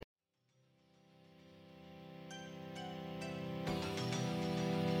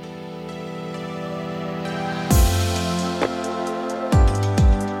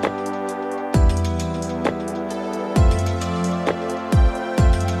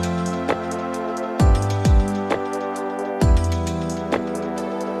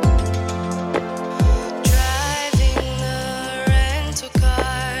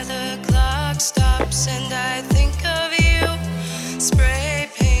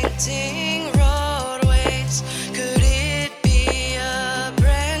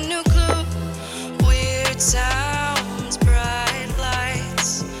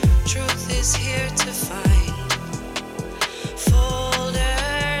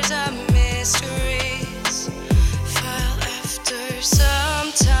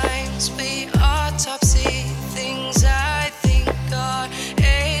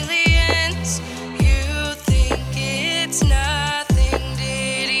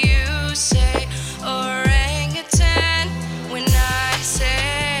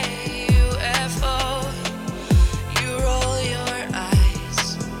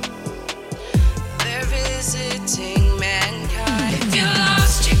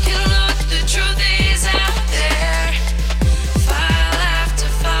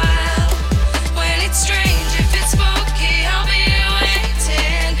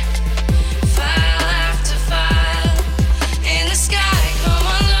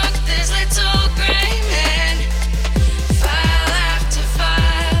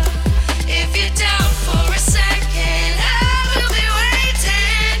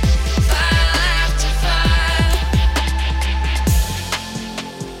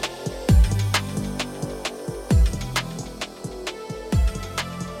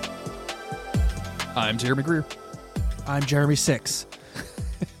I'm Jeremy Greer. I'm Jeremy Six.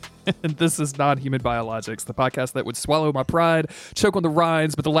 And this is Non-Human Biologics, the podcast that would swallow my pride, choke on the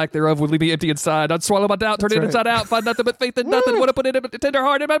rinds, but the lack thereof would leave me empty inside. I'd swallow my doubt, turn it inside out, find nothing but faith in nothing, want to put it in a tender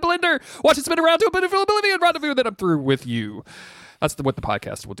heart in my blender, watch it spin around to a bit of oblivion, rendezvous, then I'm through with you. That's what the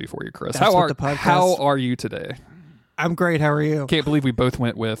podcast will do for you, Chris. How are you today? I'm great. How are you? Can't believe we both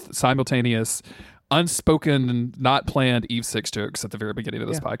went with simultaneous, unspoken, not planned Eve 6 jokes at the very beginning of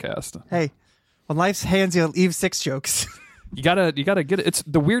this podcast. Hey, when life hands you Eve 6 jokes... You gotta get it. It's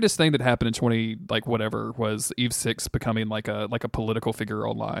the weirdest thing that happened in 20 was Eve 6 becoming like a political figure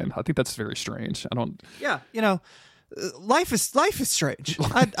online. I think that's very strange. Life is strange.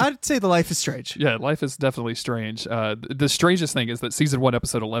 I'd say the life is strange. Yeah, life is definitely strange. The strangest thing is that season 1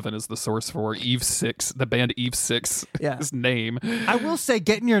 episode 11 is the source for Eve 6, the band Eve 6 his name. I will say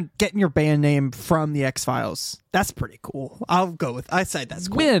getting your band name from the X-Files, that's pretty cool. I say that's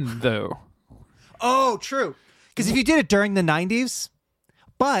cool. When though? Oh, true. Because if you did it during the 90s,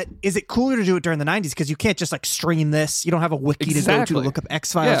 but is it cooler to do it during the 90s? Because you can't just like stream this. You don't have a wiki to go to look up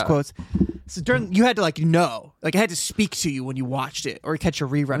X-Files quotes. So you had to it had to speak to you when you watched it or catch a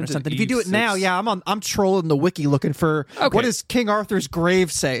rerun or something. If you do it now, I'm trolling the wiki looking for what does King Arthur's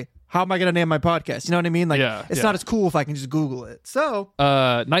grave say? How am I going to name my podcast? You know what I mean? It's not as cool if I can just Google it. So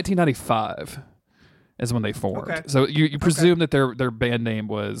 1995 is when they formed. Okay. So you presume that their band name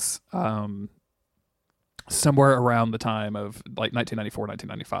was somewhere around the time of like 1994,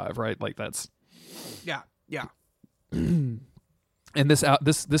 1995, right? Like that's yeah. And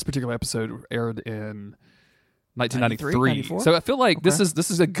this particular episode aired in 1993. So I feel like this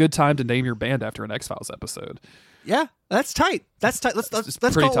is a good time to name your band after an X-Files episode. Yeah, that's tight. Let's call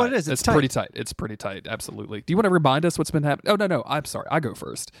it what it is. It's pretty tight. It's pretty tight. Absolutely. Do you want to remind us what's been happening? Oh no. I'm sorry. I go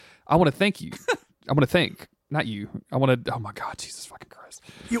first. I want to thank you. I want to thank. Not you. I want to... Oh, my God. Jesus fucking Christ.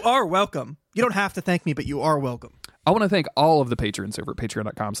 You are welcome. You don't have to thank me, but you are welcome. I want to thank all of the patrons over at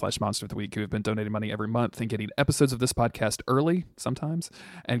patreon.com/Monster of the Week who have been donating money every month and getting episodes of this podcast early sometimes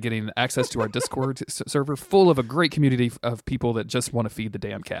and getting access to our Discord server full of a great community of people that just want to feed the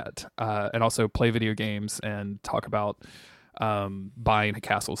damn cat and also play video games and talk about buying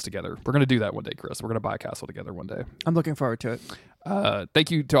castles together. We're going to do that one day, Chris. We're going to buy a castle together one day. I'm looking forward to it.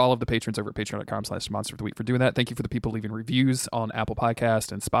 Thank you to all of the patrons over at patreon.com/Monster of the Week for doing that. Thank you for the people leaving reviews on Apple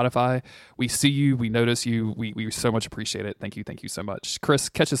Podcast and Spotify. We see you. We notice you. We so much appreciate it. Thank you. Thank you so much. Chris,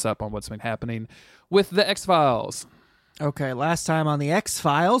 catch us up on what's been happening with the X-Files. Okay, last time on the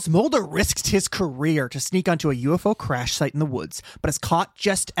X-Files, Mulder risked his career to sneak onto a UFO crash site in the woods, but is caught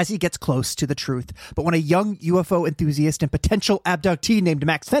just as he gets close to the truth. But when a young UFO enthusiast and potential abductee named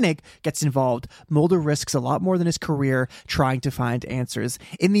Max Fennig gets involved, Mulder risks a lot more than his career trying to find answers.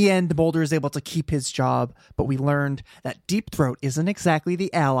 In the end, Mulder is able to keep his job, but we learned that Deep Throat isn't exactly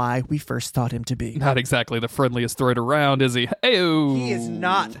the ally we first thought him to be. Not exactly the friendliest throat around, is he? Ayo! He is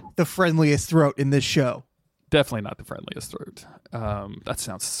not the friendliest throat in this show. Definitely not the friendliest throat. That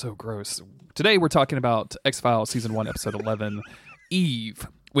sounds so gross. Today we're talking about X-Files Season 1, Episode 11, Eve.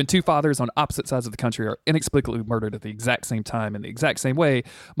 When two fathers on opposite sides of the country are inexplicably murdered at the exact same time in the exact same way,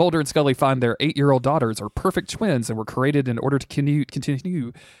 Mulder and Scully find their 8-year-old daughters are perfect twins and were created in order to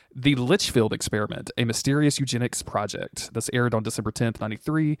continue the Litchfield experiment, a mysterious eugenics project. This aired on December 10th,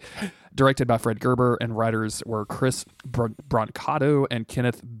 1993, directed by Fred Gerber, and writers were Chris Brancato and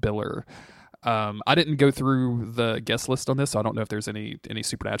Kenneth Biller. I didn't go through the guest list on this, so I don't know if there's any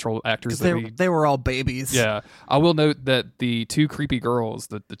supernatural actors. They were all babies. Yeah. I will note that the two creepy girls,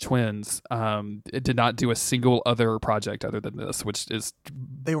 the twins, did not do a single other project other than this, which is...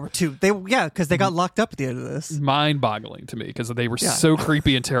 because they got locked up at the end of this. Mind-boggling to me, because they were so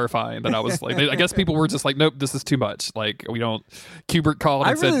creepy and terrifying that I was like... I guess people were just like, nope, this is too much. Like, we don't... Kubrick called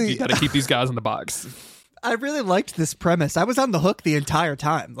and said, you got to keep these guys in the box. I really liked this premise. I was on the hook the entire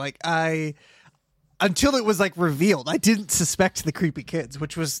time. Until it was revealed, I didn't suspect the creepy kids,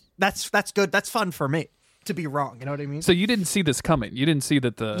 which was that's good. That's fun for me to be wrong. You know what I mean? So you didn't see this coming. You didn't see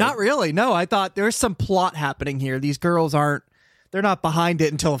that Not really. No, I thought there's some plot happening here. These girls they're not behind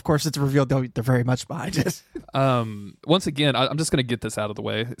it until, of course, it's revealed they're very much behind it. Once again, I'm just going to get this out of the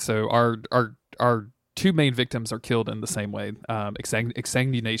way. So our two main victims are killed in the same way.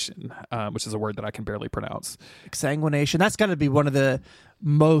 Exsanguination, which is a word that I can barely pronounce. Exsanguination. That's got to be one of the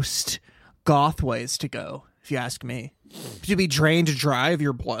most goth ways to go, if you ask me. To be drained dry of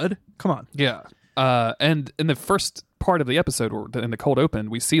your blood. Come on. Yeah. And in the first part of the episode, or in the cold open,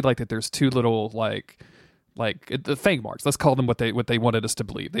 we see that there's two little the fang marks. Let's call them what they wanted us to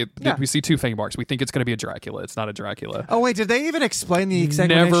believe. We see 2 fang marks. We think it's going to be a Dracula. It's not a Dracula. Oh wait, did they even explain the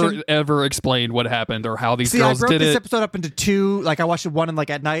examination? Never ever explained what happened or how these girls I broke did this it. episode up into 2. Like I watched it one and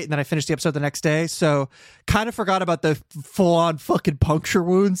at night, and then I finished the episode the next day. So kind of forgot about the full-on fucking puncture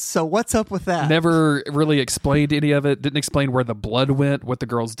wounds. So what's up with that? Never really explained any of it. Didn't explain where the blood went, what the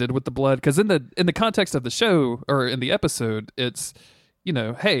girls did with the blood. Because in the context of the show or in the episode, it's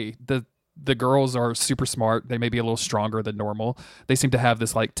hey, the girls are super smart. They may be a little stronger than normal. They seem to have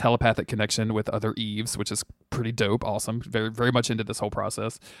this like telepathic connection with other Eves, which is pretty dope. Awesome. Very, very much into this whole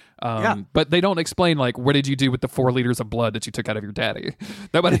process. But they don't explain like, what did you do with the 4 liters of blood that you took out of your daddy?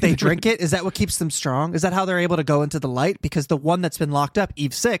 Did they drink it? Is that what keeps them strong? Is that how they're able to go into the light? Because the one that's been locked up,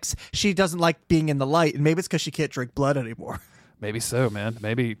 Eve 6, she doesn't like being in the light. And maybe it's because she can't drink blood anymore. Maybe so, man.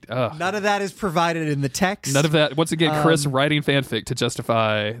 Maybe. None of that is provided in the text. None of that. Once again, Chris writing fanfic to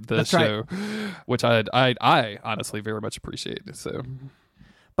justify the show, which I honestly very much appreciate. So,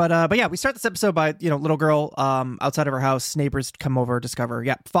 but yeah, we start this episode by little girl outside of her house. Neighbors come over, discover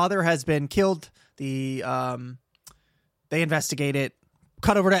father has been killed. They investigate it.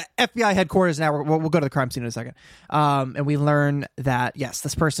 Cut over to FBI headquarters. Now we'll go to the crime scene in a second, and we learn that yes,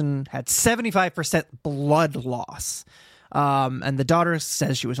 this person had 75% blood loss. And the daughter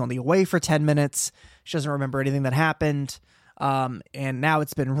says she was only away for 10 minutes. She doesn't remember anything that happened. And now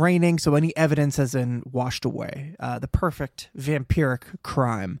it's been raining, so any evidence has been washed away. The perfect vampiric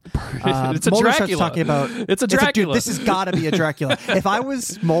crime. It's a Mulder Dracula. Talking about, it's a Dracula. Dude, this has got to be a Dracula. If I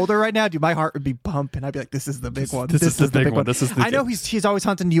was Mulder right now, dude, my heart would be pumping. I'd be like, this is the big one. This is the big one. This is the I know he's always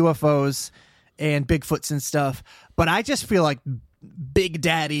hunting UFOs and Bigfoots and stuff, but I just feel like Big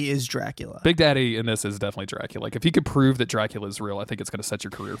Daddy is Dracula. Big Daddy in this is definitely Dracula. Like if you could prove that Dracula is real, I think it's going to set your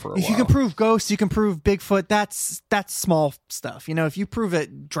career for a while. If you can prove ghosts, you can prove Bigfoot. That's small stuff. If you prove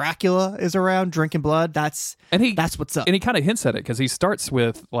that Dracula is around drinking blood, that's what's up. And he kind of hints at it because he starts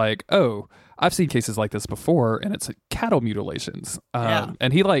with like, oh, I've seen cases like this before, and it's cattle mutilations.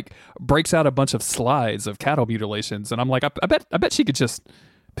 And he like breaks out a bunch of slides of cattle mutilations, and I'm like, I bet she could just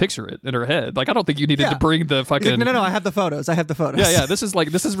picture it in her head. Like I don't think you needed to bring the fucking no, I have the photos. Yeah, this is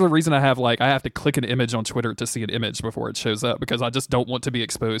the reason I have to click an image on Twitter to see an image before it shows up, because I just don't want to be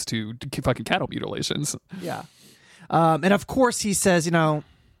exposed to fucking cattle mutilations. And of course he says, well,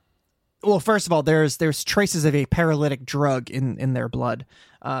 first of all, there's traces of a paralytic drug in their blood.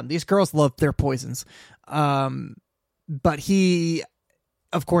 These girls love their poisons. But he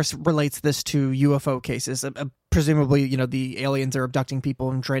of course relates this to UFO cases. Presumably, the aliens are abducting people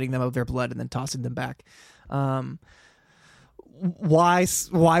and draining them of their blood and then tossing them back. Why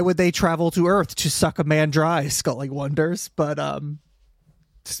would they travel to Earth to suck a man dry? Scully wonders. But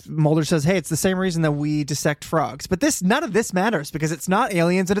Mulder says, hey, it's the same reason that we dissect frogs. But none of this matters because it's not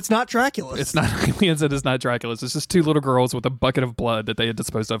aliens and it's not Draculas. It's not aliens and it's not Draculas. It's just 2 little girls with a bucket of blood that they had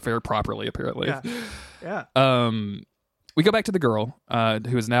disposed of very properly, apparently. Yeah. We go back to the girl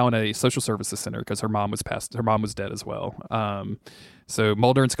who is now in a social services center because her mom was dead as well. So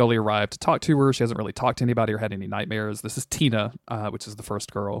Mulder and Scully arrive to talk to her. She hasn't really talked to anybody or had any nightmares. This is Tina, which is the first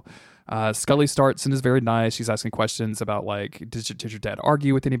girl. Scully starts and is very nice. She's asking questions about like, did your dad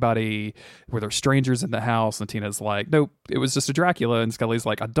argue with anybody? Were there strangers in the house? And Tina's like, nope, it was just a Dracula. And Scully's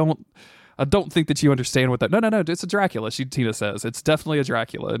like, I don't think that you understand what that. No, it's a Dracula. Tina says it's definitely a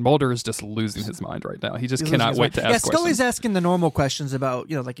Dracula, and Mulder is just losing his mind right now. He just cannot wait to ask questions. Scully's asking the normal questions about,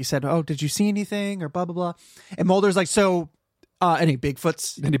 like you said, oh, did you see anything or blah blah blah, and Mulder's like, so, any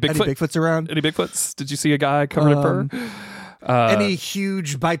Bigfoots? Any Bigfoots around? Any Bigfoots? Did you see a guy covered in fur? Any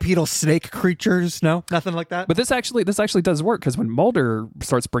huge bipedal snake creatures? No, nothing like that. But this actually does work, because when Mulder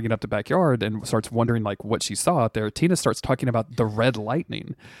starts bringing up the backyard and starts wondering like what she saw out there, Tina starts talking about the red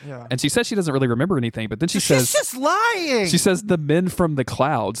lightning. Yeah. And she says she doesn't really remember anything, but then she's just lying. She says the men from the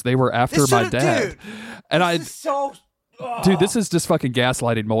clouds, they were after my dad. Dude, this is just fucking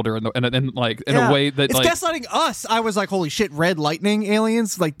gaslighting Mulder in a way that it's gaslighting us. I was like, holy shit, red lightning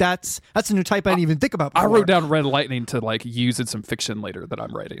aliens? Like that's a new type I didn't even think about before. I wrote down red lightning to like use in some fiction later that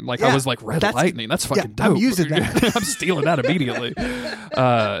I'm writing. Like I was like, red lightning, that's fucking dope. I'm using that. I'm stealing that immediately.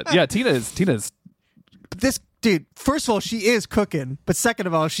 Tina's this dude, first of all, she is cooking, but second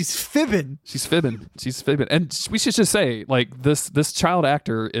of all, she's fibbing. And we should just say, like, this child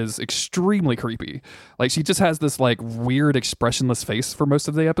actor is extremely creepy. Like, she just has this like weird expressionless face for most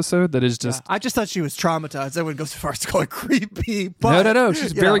of the episode that is just... I just thought she was traumatized. I wouldn't go so far as to call her creepy. But, no.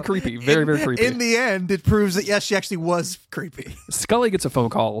 She's very creepy. Very, very creepy. In the end, it proves that, yes, she actually was creepy. Scully gets a phone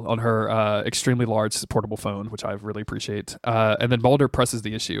call on her extremely large portable phone, which I really appreciate. And then Mulder presses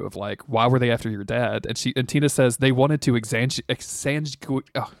the issue of like, why were they after your dad? And Tina says they wanted to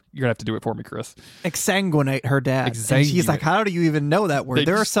You're gonna have to do it for me, Chris. Exsanguinate her dad. And he's like, how do you even know that word?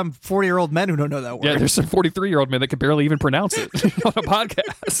 There are some 40-year-old men who don't know that word. Yeah, there's some 43-year-old men that can barely even pronounce it on a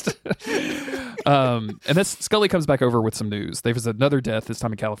podcast. And this Scully comes back over with some news. There's another death, this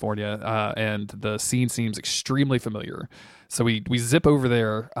time in California, and the scene seems extremely familiar. So we zip over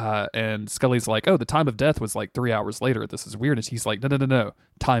there, and Scully's like, oh, the time of death was like 3 hours later. This is weird. And he's like, no.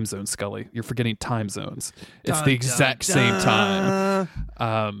 Time zones, Scully. You're forgetting time zones. It's the exact same time.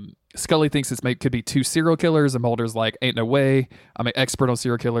 Scully thinks this could be 2 serial killers, and Mulder's like, ain't no way. I'm an expert on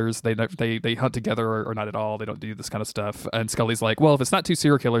serial killers. They hunt together or not at all. They don't do this kind of stuff. And Scully's like, well, if it's not 2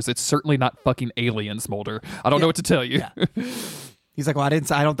 serial killers, it's certainly not fucking aliens, Mulder. I don't know what to tell you. Yeah. He's like, well, I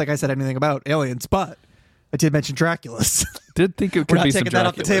don't think I said anything about aliens, but I did mention Draculas. Did think it could be some Draculas. We're not taking that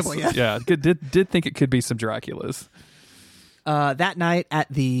off the table yet. Yeah, did think it could be some Draculas. That night at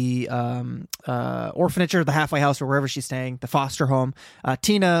the orphanage or the halfway house or wherever she's staying, the foster home,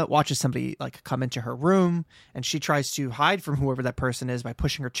 Tina watches somebody like come into her room, and she tries to hide from whoever that person is by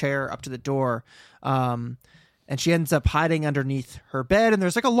pushing her chair up to the door. And she ends up hiding underneath her bed. And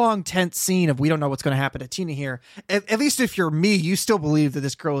there's like a long, tense scene of we don't know what's going to happen to Tina here. At least if you're me, you still believe that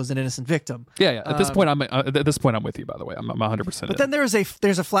this girl is an innocent victim. Yeah. At this point, I'm with you. By the way, I'm 100%. But then there's a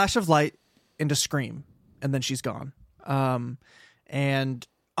flash of light into Scream, and then she's gone. And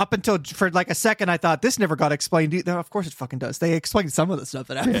up until for like a second, I thought this never got explained. Of course it fucking does. They explained some of the stuff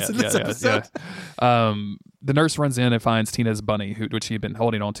that happens in this episode. Yeah. The nurse runs in and finds Tina's bunny, which she had been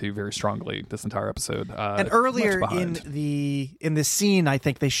holding on to very strongly this entire episode. And earlier in this scene, I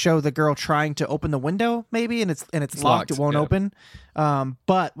think they show the girl trying to open the window, maybe, and it's locked. It won't open.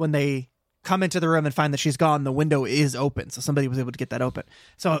 But when they come into the room and find that she's gone, the window is open, so somebody was able to get that open.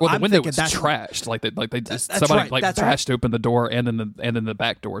 So the window was trashed, somebody trashed open the door and then the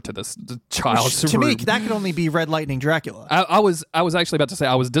back door to this child's room. To me, room. that could only be Red Lightning Dracula. I was actually about to say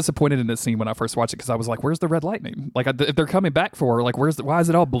I was disappointed in this scene when I first watched it because I was like, "Where's the red lightning? Like, if they're coming back for her, like, why is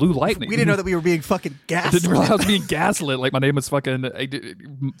it all blue lightning?" We didn't know that we were being fucking gaslit. I didn't realize I was being gaslit. Like my name was fucking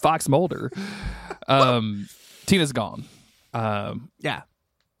Fox Mulder. Tina's gone. Yeah.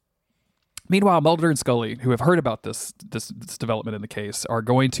 Meanwhile, Mulder and Scully, who have heard about this development in the case, are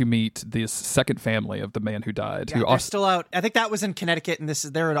going to meet this second family of the man who died. Yeah, they're still out. I think that was in Connecticut, and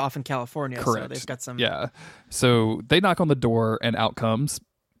they're off in California. Correct. So they've got some. Yeah. So they knock on the door, and out comes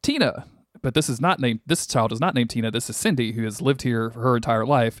Tina. But this child is not named Tina. This is Cindy, who has lived here her entire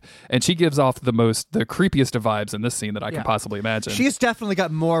life, and she gives off the creepiest of vibes in this scene that I can possibly imagine. She's definitely got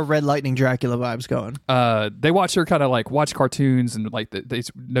more Red Lightning Dracula vibes going. They watch her kind of like watch cartoons, and like they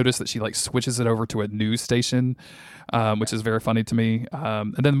notice that she like switches it over to a news station, which is very funny to me.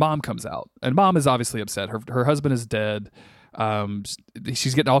 And then Mom comes out, and Mom is obviously upset. Her husband is dead.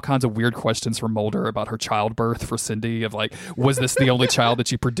 She's getting all kinds of weird questions from Mulder about her childbirth for Cindy of like, was this the only child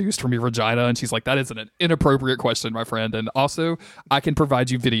that you produced from your vagina? And she's like, that is an inappropriate question, my friend. And also, I can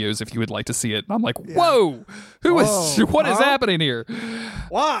provide you videos if you would like to see it. And I'm like, whoa, what is happening here?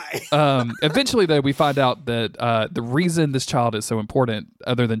 Why? Eventually, though, we find out that the reason this child is so important,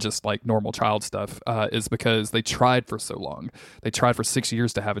 other than just like normal child stuff, is because they tried for so long. They tried for 6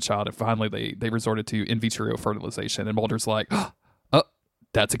 years to have a child, and finally they resorted to in vitro fertilization. And Mulder's like, oh,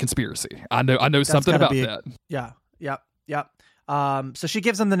 that's a conspiracy. I know something about that. Yeah. Yep. So she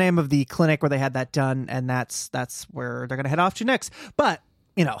gives them the name of the clinic where they had that done, and that's where they're going to head off to next. But,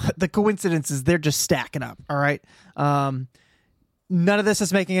 the coincidences, they're just stacking up. All right. None of this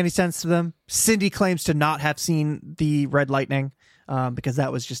is making any sense to them. Cindy claims to not have seen the red lightning because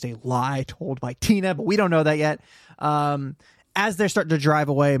that was just a lie told by Tina, but we don't know that yet. As they're starting to drive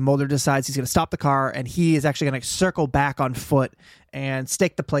away, Mulder decides he's going to stop the car, and he is actually going to circle back on foot and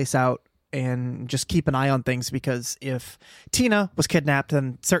stake the place out and just keep an eye on things, because if Tina was kidnapped,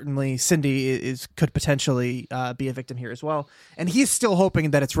 then certainly Cindy could potentially be a victim here as well. And he's still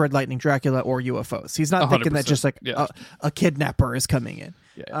hoping that it's Red Lightning Dracula or UFOs. He's not thinking that just like a kidnapper is coming in.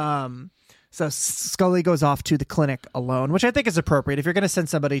 Yeah. So Scully goes off to the clinic alone, which I think is appropriate. If you're going to send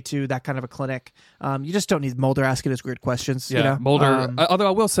somebody to that kind of a clinic, you just don't need Mulder asking us weird questions. Yeah, Mulder. Although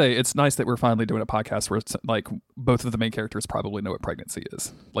I will say it's nice that we're finally doing a podcast where it's like both of the main characters probably know what pregnancy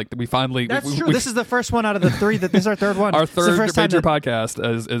is. Like we finally. That's true. This is the first one out of the three. This is our third one. Our third major podcast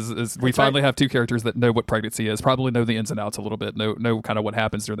is we finally have two characters that know what pregnancy is. Probably know the ins and outs a little bit. Know kind of what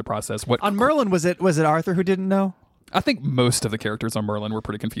happens during the process. On Merlin, was it Arthur who didn't know? I think most of the characters on Merlin were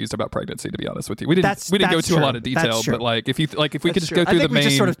pretty confused about pregnancy, to be honest with you. We didn't go to a lot of detail, but like if we could just go through the main. We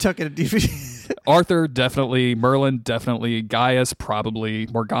just sort of took it. Arthur, definitely. Merlin, definitely. Gaius, probably.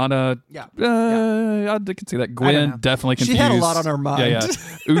 Morgana, I can see that. Gwen, definitely confused. She had a lot on her mind. Yeah.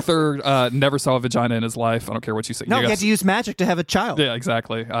 Uther, never saw a vagina in his life. I don't care what you say. No, he had to use magic to have a child. Yeah,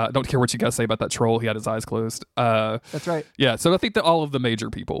 exactly. Don't care what you guys say about that troll. He had his eyes closed. That's right. Yeah, so I think that all of the major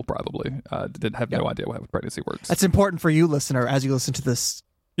people probably didn't have no idea how pregnancy works. That's important for you, listener, as you listen to this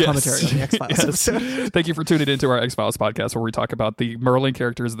commentary on the X-Files episode. Thank you for tuning into our X-Files podcast where we talk about the Merlin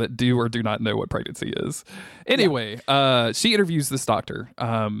characters that do or do not know what pregnancy is. Anyway, she interviews this doctor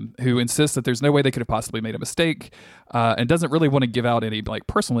who insists that there's no way they could have possibly made a mistake and doesn't really want to give out any like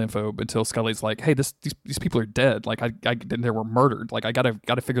personal info until Scully's like, hey, these people are dead. Like they were murdered. Like I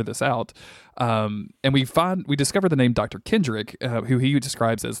gotta figure this out. And we discover the name Dr. Kendrick, who he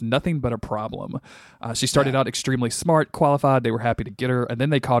describes as nothing but a problem. She started out extremely smart, qualified. They were happy to get her, and then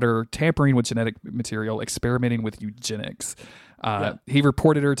they caught her tampering with genetic material, experimenting with eugenics. He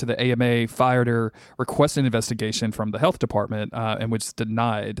reported her to the AMA, fired her, requested an investigation from the health department, and was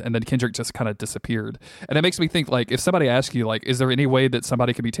denied. And then Kendrick just kind of disappeared. And it makes me think, like, if somebody asks you, like, is there any way that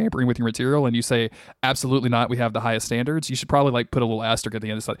somebody could be tampering with your material? And you say, absolutely not. We have the highest standards. You should probably like put a little asterisk at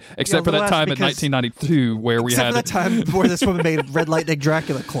the end, except for that time in 1992 where we had that time where this woman made Red Lightning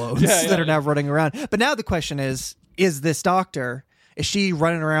Dracula clones that are now running around. But now the question is this doctor? Is she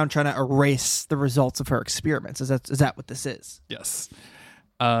running around trying to erase the results of her experiments? Is that what this is? Yes.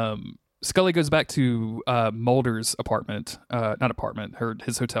 Scully goes back to Mulder's apartment,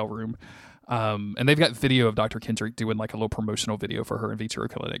 his hotel room. And they've got video of Dr. Kendrick doing like a little promotional video for her in vitro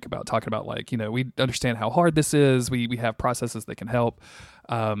clinic about talking about like, we understand how hard this is. We have processes that can help.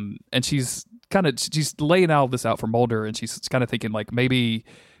 And she's laying all this out for Mulder, and she's kind of thinking like maybe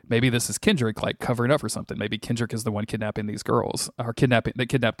this is Kendrick like covering up for something. Maybe Kendrick is the one kidnapping these girls, or kidnapped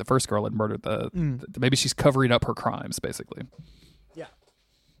the first girl and murdered maybe she's covering up her crimes, basically. Yeah.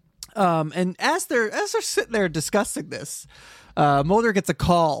 And as they're sitting there discussing this, Mulder gets a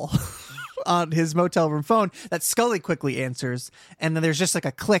call on his motel room phone that Scully quickly answers, and then there's just like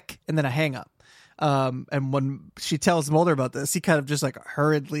a click and then a hang up. And when she tells Mulder about this, he kind of just like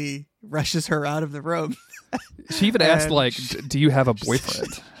hurriedly rushes her out of the room. She even asked, like, do you have a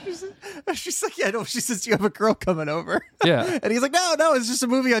boyfriend? She's like, yeah, no. She says, you have a girl coming over. Yeah. And he's like, no, it's just a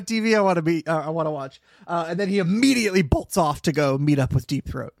movie on TV I want to watch. And then he immediately bolts off to go meet up with Deep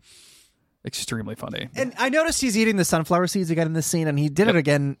Throat. Extremely funny. And I noticed he's eating the sunflower seeds again in this scene, and he did it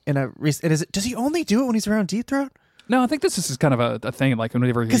again in a recent. Does he only do it when he's around Deep Throat? No, I think this is kind of a thing. Like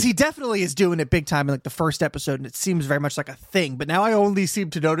whenever because he definitely is doing it big time in like the first episode, and it seems very much like a thing. But now I only seem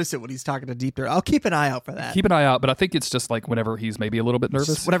to notice it when he's talking to Deep Throat. I'll keep an eye out for that. Keep an eye out, but I think it's just like whenever he's maybe a little bit nervous.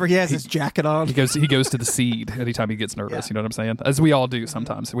 Just whenever he has his jacket on, he goes to the seed anytime he gets nervous. Yeah. You know what I'm saying? As we all do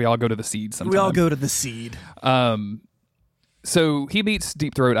sometimes. We all go to the seed sometimes. We all go to the seed. So he meets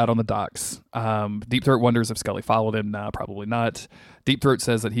Deep Throat out on the docks. Deep Throat wonders if Scully followed him. Nah, probably not. Deep Throat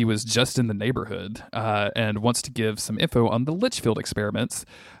says that he was just in the neighborhood and wants to give some info on the Litchfield experiments,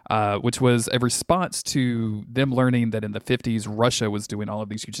 which was a response to them learning that in the 50s, Russia was doing all of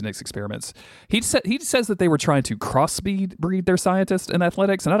these eugenics experiments. He says that they were trying to crossbreed their scientists in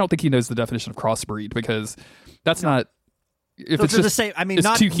athletics, and I don't think he knows the definition of crossbreed because that's not... If so it's just the same, I mean,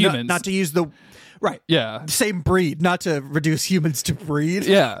 not two humans, not to use the right, yeah, same breed, not to reduce humans to breed,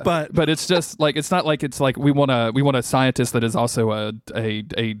 yeah, but it's just like it's not like it's like we want a scientist that is also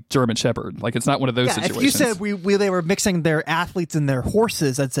a German Shepherd. Like it's not one of those situations. If you said they were mixing their athletes and their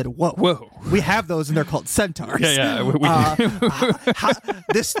horses, I'd said whoa, we have those and they're called centaurs. Yeah.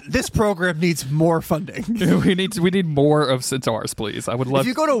 This program needs more funding. we need more of centaurs, please. I would love. If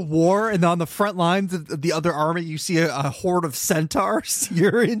you go to war and on the front lines of the other army, you see a horde of centaurs,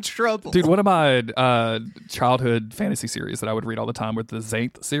 you're in trouble, dude. One of my childhood fantasy series that I would read all the time was the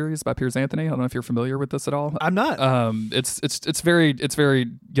Xanth series by Piers Anthony. I don't know if you're familiar with this at all. I'm not. It's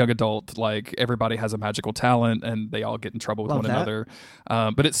very young adult. Like everybody has a magical talent and they all get in trouble with another.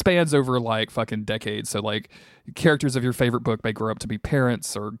 But it spans over like fucking decades. So like characters of your favorite book may grow up to be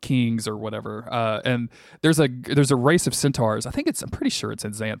parents or kings or whatever. And there's a race of centaurs. I'm pretty sure it's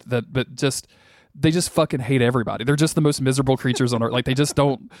in Xanth they just fucking hate everybody. They're just the most miserable creatures on earth. Like they just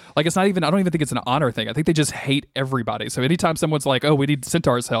don't like. It's not even. I don't even think it's an honor thing. I think they just hate everybody. So anytime someone's like, "Oh, we need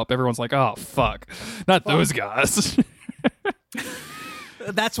centaurs' help," everyone's like, "Oh, fuck, not those guys."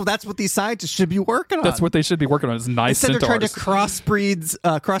 That's what these scientists should be working on. That's what they should be working on. Is nice Instead centaurs. They're trying to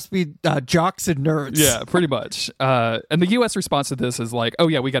crossbreed jocks and nerds. Yeah, pretty much. And the U.S. response to this is like, oh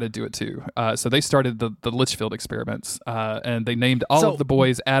yeah, we got to do it too. So they started the Litchfield experiments, and they named all of the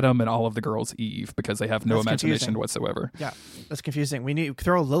boys Adam and all of the girls Eve because they have no imagination whatsoever. Yeah, that's confusing. We need to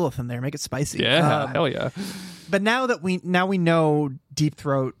throw Lilith in there, make it spicy. Yeah, hell yeah. But now we know Deep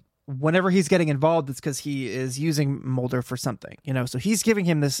Throat whenever he's getting involved, it's because he is using Mulder for something, so he's giving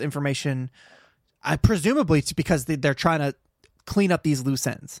him this information, presumably because they're trying to clean up these loose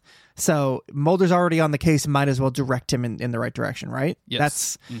ends. So Mulder's already on the case, might as well direct him in the right direction, right?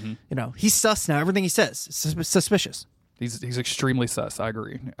 Yes. That's, he's sus now. Everything he says is suspicious. He's extremely sus. I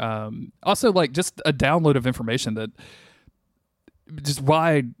agree. Also, like, just a download of information that just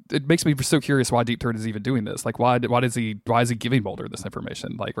why it makes me so curious why Deep Throat is even doing this. Like, why is he giving Mulder this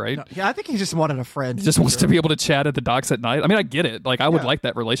information? Like, right? No, yeah, I think he just wanted a friend. He just wants to be able to chat at the docks at night. I mean, I get it. Like, I would like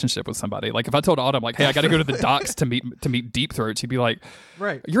that relationship with somebody. Like, if I told Autumn, like, hey, I got to go to the docks to meet Deep Throat, she'd be like,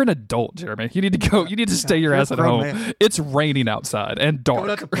 right, you're an adult, Jeremy. You need to go. You need to stay your ass at home. Man. It's raining outside and dark.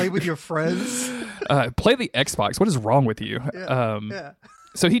 Going out to play with your friends. Play the Xbox. What is wrong with you? Yeah.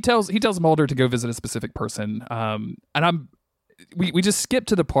 So he tells Mulder to go visit a specific person. And we just skip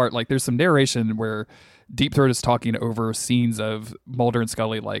to the part, like, there's some narration where Deep Throat is talking over scenes of Mulder and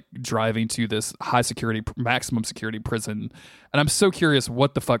Scully, like, driving to this high security, maximum security prison. And I'm so curious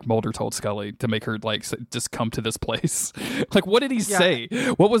what the fuck Mulder told Scully to make her, like, just come to this place. Like, what did he say?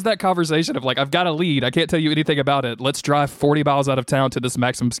 What was that conversation of, like, I've got a lead, I can't tell you anything about it, let's drive 40 miles out of town to this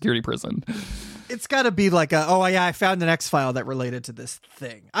maximum security prison? It's got to be like I found an X-file that related to this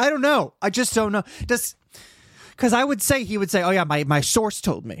thing. I don't know. I just don't know. Because he would say, oh yeah, my source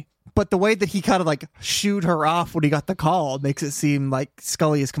told me. But the way that he kind of like shooed her off when he got the call makes it seem like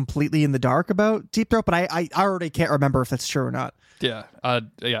Scully is completely in the dark about Deep Throat. But I already can't remember if that's true or not. Yeah.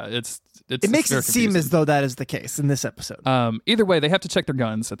 It makes it seem as though that is the case in this episode. Either way, they have to check their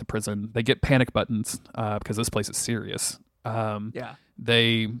guns at the prison. They get panic buttons because this place is serious.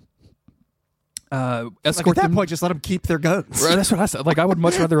 They escort at that them. point, just let them keep their guns. Right, that's what I said. Like, I would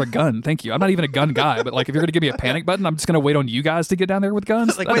much rather a gun. Thank you. I'm not even a gun guy, but like, if you're gonna give me a panic button, I'm just gonna wait on you guys to get down there with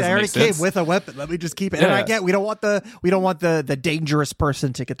guns. Like, wait, I already came with a weapon. Let me just keep it. Yeah. And I get we don't want the dangerous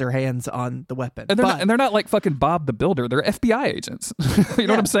person to get their hands on the weapon. And they're not like fucking Bob the Builder. They're FBI agents. You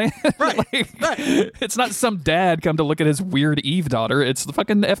know what I'm saying? Right. Right. It's not some dad come to look at his weird Eve daughter. It's the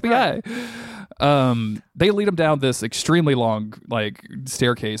fucking FBI. Right. They lead him down this extremely long like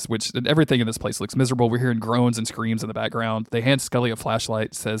staircase, which everything in this place looks miserable. We're hearing groans and screams in the background. They hand Scully a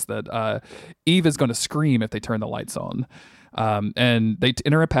flashlight, says that Eve is going to scream if they turn the lights on. And they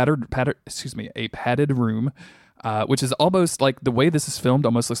enter a padded room, which is almost like the way this is filmed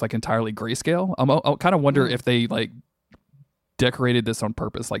almost looks like entirely grayscale. I'll kind of wonder if they like decorated this on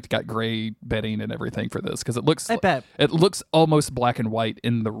purpose, like got gray bedding and everything for this, because it looks almost black and white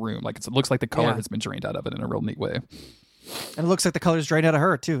in the room. Like it looks like the color has been drained out of it in a real neat way. And it looks like the color's drained out of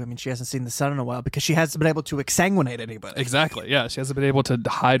her too. I mean, she hasn't seen the sun in a while because she hasn't been able to exsanguinate anybody. Exactly. Yeah, she hasn't been able to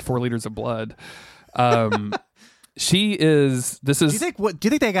hide 4 liters of blood. She is. This is. Do you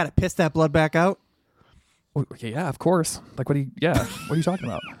think they got to piss that blood back out? Yeah, of course. Like what are you talking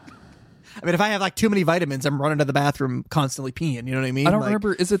about? I mean, if I have like too many vitamins, I'm running to the bathroom constantly peeing. You know what I mean? I don't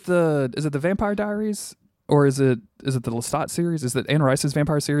remember. Is it the Vampire Diaries, or is it the Lestat series? Is it Anne Rice's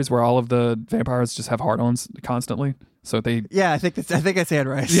Vampire series where all of the vampires just have hard-ons constantly? So they. Yeah, I think it's Anne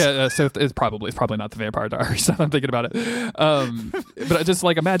Rice. Yeah, so it's probably not the Vampire Diaries. I'm thinking about it. But I just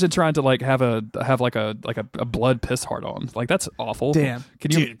like imagine trying to like have a blood piss hard-on. Like that's awful. Damn.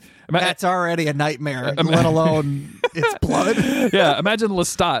 Can you? Dude, that's already a nightmare. Let alone it's blood. Yeah, imagine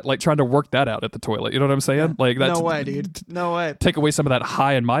Lestat like trying to work that out at the toilet. You know what I'm saying? Yeah. Like that's no way, dude. No way. Take away some of that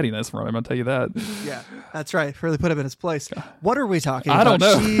high and mightiness from him. I'll tell you that. Yeah, that's right. Really put him in his place. What are we talking about? I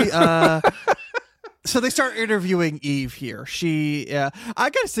don't know. So they start interviewing Eve here. I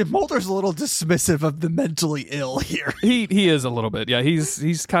gotta say, Mulder's a little dismissive of the mentally ill here. He is a little bit. Yeah,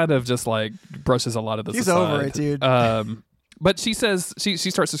 he's kind of just like brushes a lot of this He's aside. over it, dude. But she says she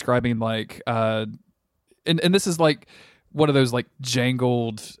starts describing like and this is like one of those like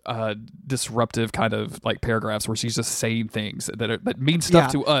jangled disruptive kind of like paragraphs where she's just saying things that mean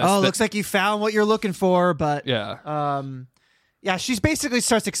stuff to us. Oh, looks like you found what you're looking for, but yeah, she's basically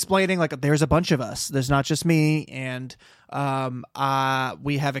starts explaining like there's a bunch of us. There's not just me, and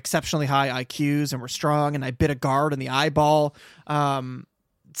we have exceptionally high IQs, and we're strong. And I bit a guard in the eyeball.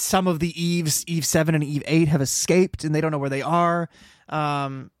 Some of the Eve 7 and Eve 8 have escaped, and they don't know where they are.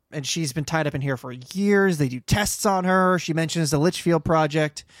 And she's been tied up in here for years. They do tests on her. She mentions the Litchfield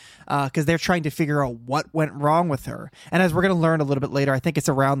Project because they're trying to figure out what went wrong with her. And as we're going to learn a little bit later, I think it's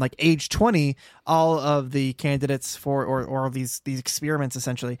around like age 20, all of the candidates for or these experiments,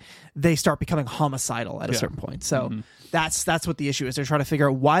 essentially, they start becoming homicidal at a certain point. So that's what the issue is. They're trying to figure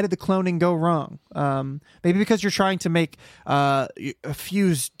out why did the cloning go wrong? Maybe because you're trying to make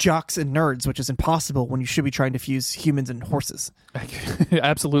fuse jocks and nerds, which is impossible when you should be trying to fuse humans and horses.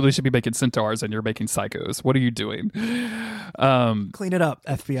 Absolutely should be making centaurs, and you're making psychos. What are you doing? Clean it up,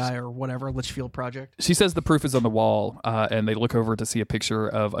 FBI or whatever, Litchfield Project. She says the proof is on the wall, and they look over to see a picture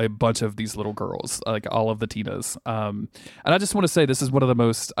of a bunch of these little girls, like all of the Tinas. And I just want to say this is one of the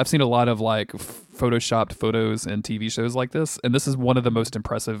most, I've seen a lot of like photoshopped photos in TV shows like this, and this is one of the most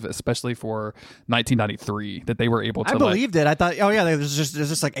impressive, especially for 1993, that they were able to. I believed it. I thought, oh yeah, there's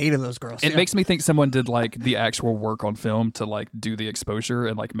just like 8 of those girls. It makes me think someone did like the actual work on film to like do the exposure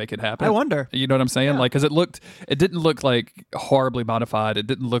and like make it happen. I wonder. You know what I'm saying? Yeah. Like, because it didn't look like horribly modified. It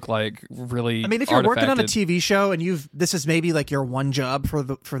didn't look like really. I mean, if you're working on a TV show and this is maybe like your one job for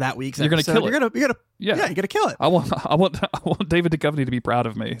that week's you're episode, gonna kill it. You're gonna kill it. I want David Duchovny to be proud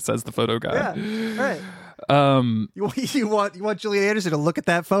of me, says the photo guy. Yeah, right. You want Julian Anderson to look at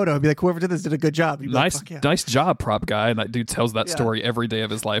that photo and be like, whoever did this did a good job. Nice job, prop guy. And that dude tells that story every day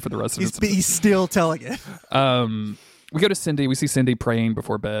of his life for the rest of his. He's still telling it. We go to Cindy. We see Cindy praying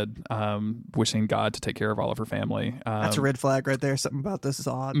before bed, wishing God to take care of all of her family. That's a red flag right there. Something about this is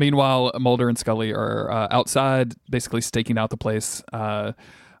odd. Meanwhile, Mulder and Scully are outside, basically staking out the place.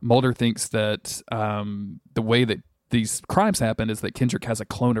 Mulder thinks that the way that these crimes happen is that Kendrick has a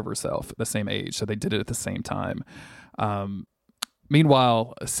clone of herself at the same age, so they did it at the same time.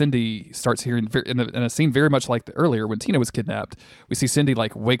 Meanwhile, Cindy starts hearing in a scene very much like earlier when Tina was kidnapped. We see Cindy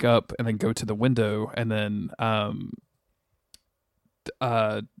like wake up and then go to the window, and then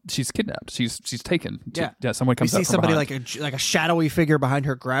she's kidnapped. She's taken. Someone comes. We see somebody behind. like a shadowy figure behind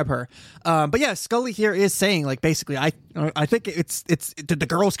her grab her. But yeah, Scully here is saying like basically, I think it's did the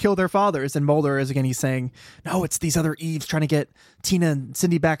girls kill their fathers? And Mulder is again. He's saying no, it's these other Eves trying to get Tina and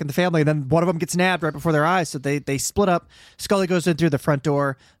Cindy back in the family. And then one of them gets nabbed right before their eyes, so they split up. Scully goes in through the front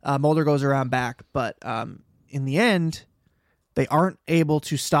door. Mulder goes around back, but in the end, they aren't able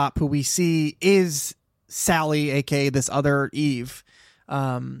to stop who we see is Sally, aka this other Eve.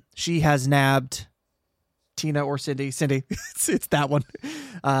 She has nabbed Tina or Cindy. it's that one.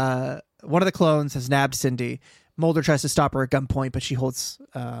 One of the clones has nabbed Cindy. Mulder tries to stop her at gunpoint, but she holds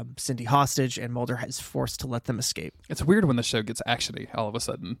Cindy hostage, and Mulder is forced to let them escape. It's weird when the show gets actiony all of a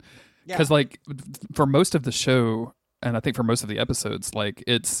sudden, because like for most of the show, and I think for most of the episodes, like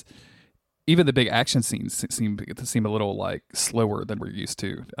it's. Even the big action scenes seem a little like slower than we're used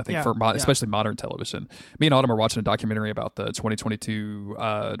to. I think especially modern television. Me and Autumn are watching a documentary about the 2022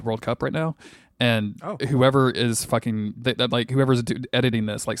 World Cup right now, and whoever is whoever's editing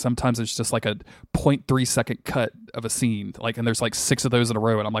this, like sometimes it's just like a 0.3 second cut of a scene, like, and there's like 6 of those in a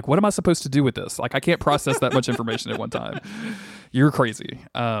row, and I'm like, what am I supposed to do with this? Like, I can't process that much information at one time. You're crazy.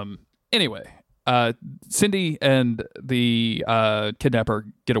 Anyway, Cindy and the kidnapper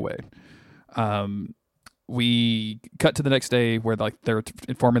get away. We cut to the next day where like they're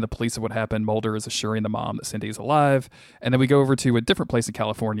informing the police of what happened. Mulder is assuring the mom that Cindy is alive. And then we go over to a different place in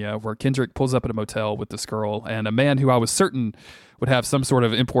California where Kendrick pulls up at a motel with this girl, and a man who I was certain would have some sort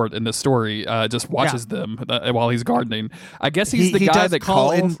of import in this story just watches them while he's gardening. I guess he's the guy that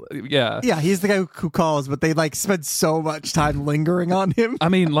calls. Yeah, he's the guy who calls, but they like spend so much time lingering on him. I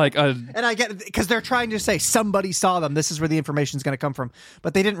mean, like, and I get it because they're trying to say somebody saw them. This is where the information is going to come from,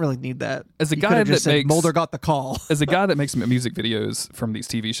 but they didn't really need that. As a guy that makes Mulder got the call. As a guy that makes music videos from these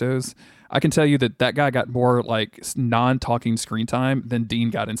TV shows, I can tell you that guy got more like non-talking screen time than Dean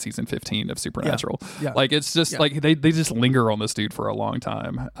got in season 15 of Supernatural. Yeah. Like it's just like they just linger on this dude for a long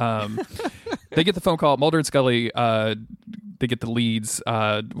time. They get the phone call. Mulder and Scully, they get the leads.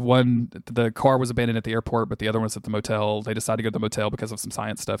 The car was abandoned at the airport, but the other one's at the motel. They decide to go to the motel because of some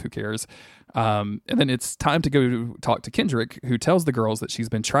science stuff. Who cares? And then it's time to go talk to Kendrick, who tells the girls that she's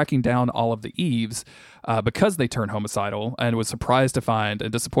been tracking down all of the Eves because they turned homicidal, and was surprised to find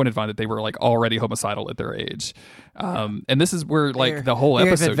and disappointed to find that they were like already homicidal at their age. And this is where like the whole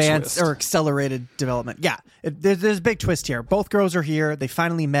episode advanced twist. Or accelerated development. Yeah, there's a big twist here. Both girls are here. They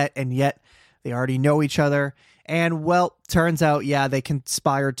finally met, and yet they already know each other. And well, turns out, they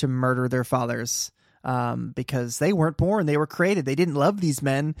conspired to murder their fathers because they weren't born; they were created. They didn't love these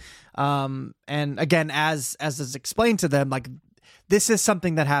men. And again, as is explained to them, like this is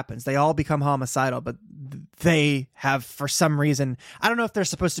something that happens. They all become homicidal, but they have, for some reason, I don't know if they're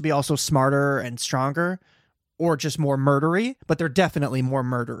supposed to be also smarter and stronger, or just more murdery, but they're definitely more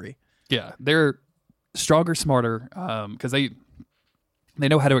murdery. Yeah, they're stronger, smarter, because they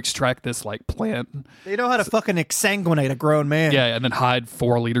know how to extract this like plant. They know how to fucking exsanguinate a grown man. Yeah, and then hide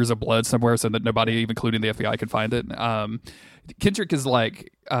 4 liters of blood somewhere so that nobody, including the FBI, could find it. Kendrick is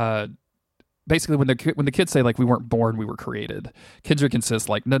like basically when the kids say like we weren't born, we were created, Kendrick insists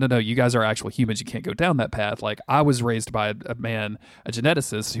like no, you guys are actual humans, you can't go down that path. Like I was raised by a man, a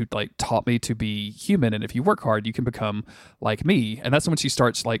geneticist who like taught me to be human, and if you work hard you can become like me. And that's when she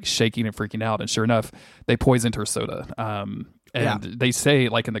starts like shaking and freaking out, and sure enough they poisoned her soda. And they say,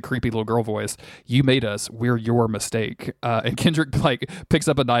 like in the creepy little girl voice, "You made us. We're your mistake." And Kendrick like picks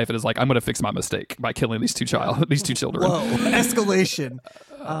up a knife and is like, "I'm going to fix my mistake by killing these two children." Whoa, escalation.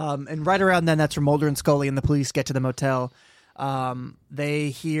 And right around then, that's where Mulder and Scully and the police get to the motel. They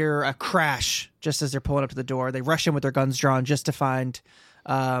hear a crash just as they're pulling up to the door. They rush in with their guns drawn just to find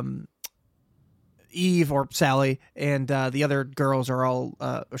Eve or Sally, and the other girls are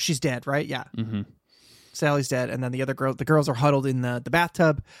all. She's dead, right? Yeah. Mm-hmm. Sally's dead, and then the girls are huddled in the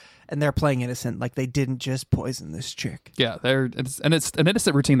bathtub, and they're playing innocent, like they didn't just poison this chick. Yeah, it's an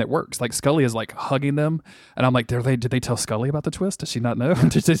innocent routine that works. Like Scully is like hugging them, and I'm like, did they tell Scully about the twist? Does she not know?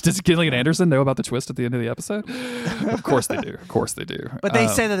 Does Gillian Anderson know about the twist at the end of the episode? Of course they do. Of course they do. But they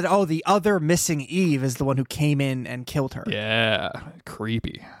say that the other missing Eve is the one who came in and killed her. Yeah,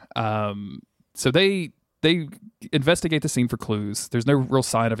 creepy. So they investigate the scene for clues. There's no real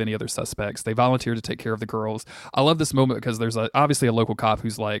sign of any other suspects. They volunteer to take care of the girls. I love this moment because there's obviously a local cop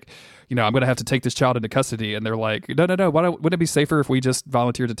who's like, I'm going to have to take this child into custody. And they're like, no. Wouldn't it be safer if we just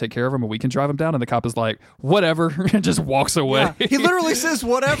volunteer to take care of him and we can drive him down? And the cop is like, whatever, and just walks away. Yeah, he literally says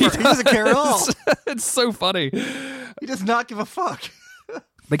whatever. He doesn't care at all. It's so funny. He does not give a fuck.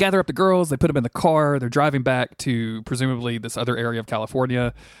 They gather up the girls. They put them in the car. They're driving back to presumably this other area of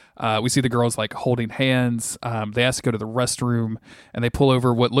California. We see the girls like holding hands. They ask to go to the restroom, and they pull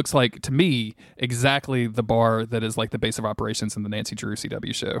over what looks like to me exactly the bar that is like the base of operations in the Nancy Drew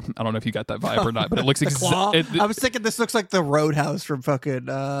CW show. I don't know if you got that vibe or not, but it looks exactly. I was thinking this looks like the Roadhouse from fucking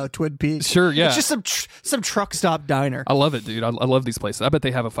Twin Peaks. Sure, yeah. It's just some truck stop diner. I love it, dude. I love these places. I bet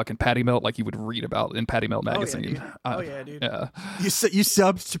they have a fucking Patty Melt like you would read about in Patty Melt magazine. Oh yeah, dude. Yeah. You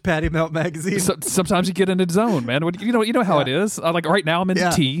subbed to Patty Melt magazine. Sometimes you get in the zone, man. You know how it is. Like right now I'm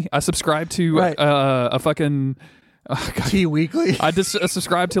into tea. I subscribe to a fucking Tea Weekly. I just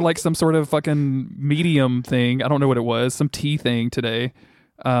subscribed to like some sort of fucking Medium thing. I don't know what it was. Some tea thing today.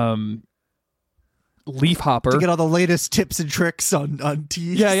 Leaf Hopper to get all the latest tips and tricks on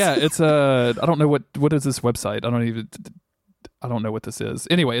tea. Yeah. It's I don't know what is this website. I don't know what this is.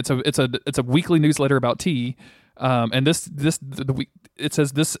 Anyway, it's a weekly newsletter about tea. And it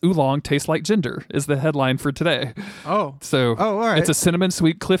says this oolong tastes like ginger is the headline for today. Oh, all right. It's a cinnamon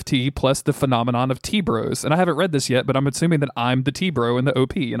sweet cliff tea plus the phenomenon of tea bros. And I haven't read this yet, but I'm assuming that I'm the tea bro in the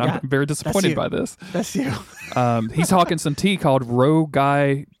OP, and I'm very disappointed by this. That's you. He's hawking some tea called Ro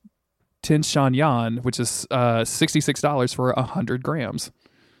Gai Tin Shan Yan, which is $66 for 100 grams.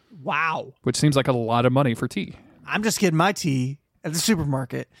 Wow, which seems like a lot of money for tea. I'm just getting my tea at the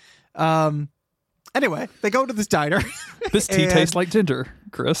supermarket. Anyway, they go to this diner. This tea tastes like ginger,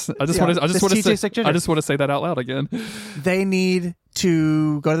 Chris. I just want to say that out loud again. They need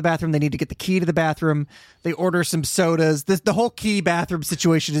to go to the bathroom. They need to get the key to the bathroom. They order some sodas. The whole key bathroom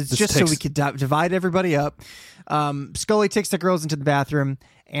situation is so we can divide everybody up. Scully takes the girls into the bathroom,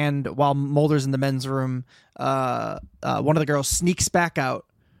 and while Mulder's in the men's room, one of the girls sneaks back out,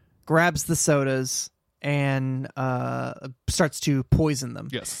 grabs the sodas, and starts to poison them.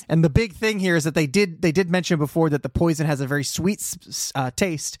 Yes. And the big thing here is that they did mention before that the poison has a very sweet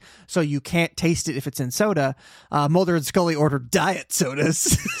taste, so you can't taste it if it's in soda. Mulder and Scully ordered diet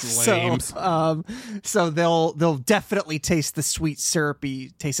sodas, so they'll definitely taste the sweet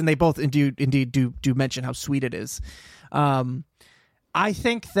syrupy taste, and they both indeed do mention how sweet it is. I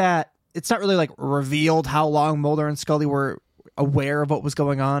think that it's not really like revealed how long Mulder and Scully were aware of what was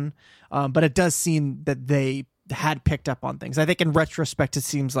going on. But it does seem that they had picked up on things. I think in retrospect, it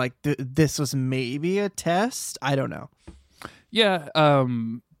seems like this was maybe a test. I don't know. Yeah.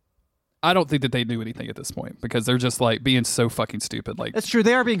 I don't think that they knew anything at this point because they're just like being so fucking stupid. Like that's true.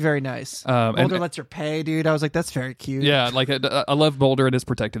 They are being very nice. Mulder lets her pay, dude. I was like, that's very cute. Yeah. Like I love Mulder and his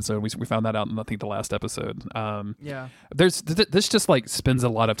protected zone. We found that out in I think the last episode. Yeah. This just like spends a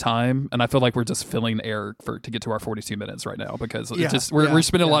lot of time, and I feel like we're just filling air to get to our 42 minutes right now because we're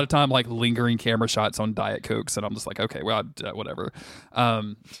spending a lot of time like lingering camera shots on Diet Cokes, and I'm just like, okay, well, whatever.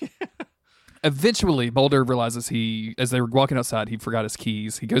 Eventually, Mulder realizes as they were walking outside, he forgot his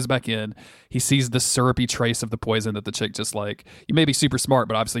keys. He goes back in. He sees the syrupy trace of the poison that the chick just like, you may be super smart,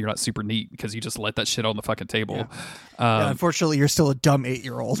 but obviously you're not super neat because you just let that shit on the fucking table. Yeah. Unfortunately, you're still a dumb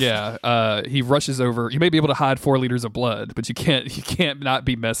 8-year-old. Yeah. He rushes over. You may be able to hide 4 liters of blood, but you can't not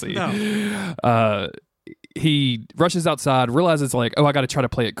be messy. No. He rushes outside, realizes like, oh, I got to try to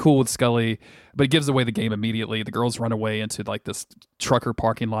play it cool with Scully. but it gives away the game immediately. The girls run away into like this trucker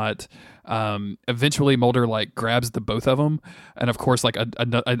parking lot. Eventually Mulder like grabs the both of them, and of course like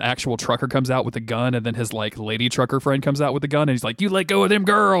an actual trucker comes out with a gun, and then his like lady trucker friend comes out with a gun, and he's like, you let go of them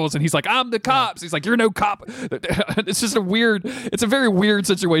girls, and he's like, I'm the cops. He's like, you're no cop. It's a very weird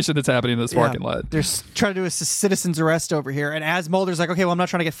situation that's happening in this parking lot. They're trying to do a citizen's arrest over here, and as Mulder's like, okay, well, I'm not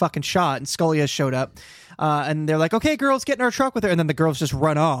trying to get fucking shot, and Scully has showed up, and they're like, okay, girls, get in our truck with her, and then the girls just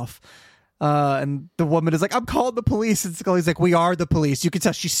run off. And the woman is like, I'm calling the police. And Scully's like, we are the police. You can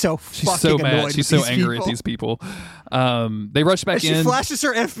tell she's so fucking annoyed. She's so angry at these people. They rush back in. She flashes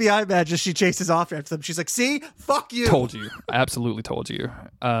her FBI badge as she chases off after them. She's like, see? Fuck you. Told you. Absolutely told you.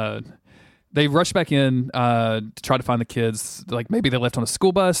 They rush back in to try to find the kids. Like maybe they left on a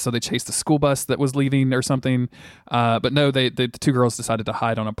school bus, so they chased the school bus that was leaving or something. But no, the two girls decided to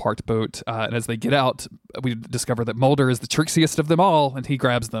hide on a parked boat. And as they get out, we discover that Mulder is the trickiest of them all, and he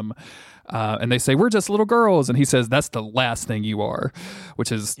grabs them. And they say, we're just little girls. And he says, that's the last thing you are,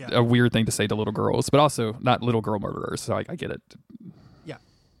 which is a weird thing to say to little girls, but also not little girl murderers. So I get it. Yeah.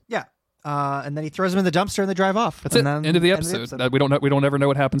 Yeah. And then he throws them in the dumpster and they drive off. That's it. End of the episode. We don't ever know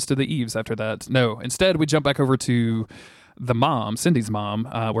what happens to the Eves after that. No. Instead, we jump back over to the mom, Cindy's mom,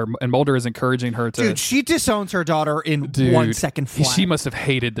 and Mulder is encouraging her to. Dude, she disowns her daughter in 1 second flat. She must have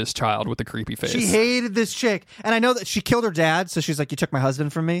hated this child with the creepy face. She hated this chick, and I know that she killed her dad. So she's like, "You took my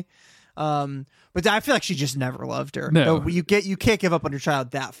husband from me." But I feel like she just never loved her. No, you can't give up on your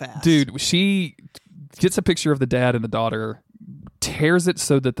child that fast, dude. She gets a picture of the dad and the daughter, tears it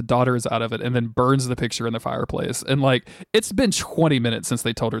so that the daughter is out of it, and then burns the picture in the fireplace. And like, it's been 20 minutes since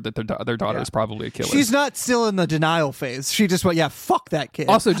they told her that their daughter is probably a killer. She's not still in the denial phase. She just went, yeah, fuck that kid.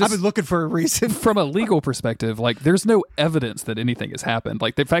 Also, I've been looking for a reason. From a legal perspective, like, there's no evidence that anything has happened.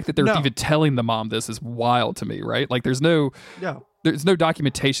 Like, the fact that they're even telling the mom this is wild to me, right? Like, there's no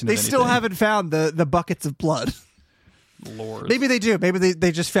documentation. They still haven't found the buckets of blood. Lord. Maybe they do. Maybe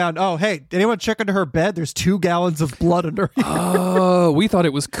they just found, oh, hey, did anyone check under her bed? There's 2 gallons of blood under here. Oh, we thought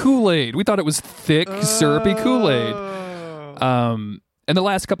it was Kool-Aid. We thought it was thick, syrupy Kool-Aid. And the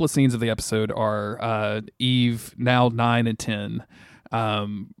last couple of scenes of the episode are Eve, now 9 and 10,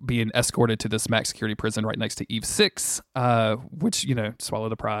 being escorted to this max security prison right next to Eve 6, which, swallow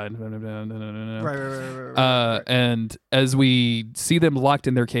the pride. Right. And as we see them locked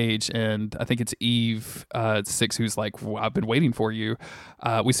in their cage, and I think it's Eve 6 who's like, well, I've been waiting for you.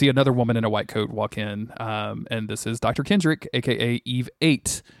 We see another woman in a white coat walk in, and this is Dr. Kendrick, aka Eve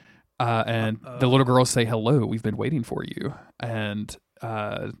 8. And the little girls say, hello, we've been waiting for you. And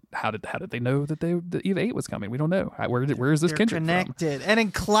how did they know that Eve 8 was coming? We don't know. Where is this Kendrick connected from? And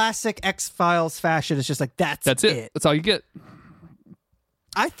in classic X-Files fashion, it's just like that's it. That's all you get.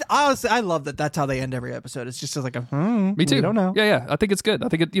 Honestly, I love that. That's how they end every episode. It's just like me too. We don't know. Yeah. I think it's good. I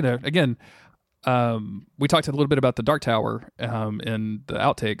think it. Again. We talked a little bit about the Dark Tower in the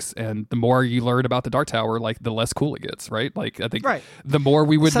outtakes, and the more you learn about the Dark Tower, like the less cool it gets, right? Like I think the more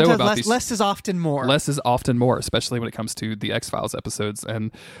we would know about these, less is often more. Less is often more, especially when it comes to the X-Files episodes.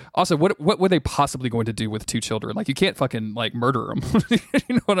 And also, what were they possibly going to do with 2 children? Like you can't fucking like murder them.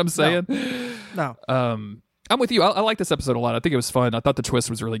 You know what I'm saying? No. I'm with you. I like this episode a lot. I think it was fun. I thought the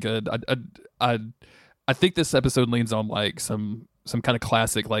twist was really good. I think this episode leans on like some kind of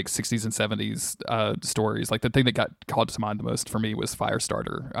classic like 60s and 70s stories. Like the thing that got called to mind the most for me was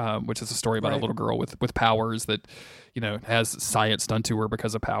Firestarter, which is a story about a little girl with powers that has science done to her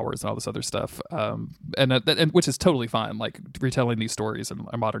because of powers and all this other stuff, and which is totally fine. Like retelling these stories in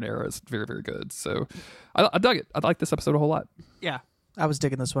a modern era is very, very good. So I dug it. I like this episode a whole lot. Yeah, I was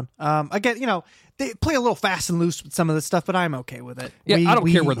digging this one. Again, they play a little fast and loose with some of this stuff, but I'm okay with it. Yeah, I don't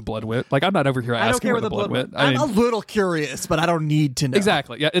care where the blood went. Like, I'm not over here asking where the blood went. I'm a little curious, but I don't need to know.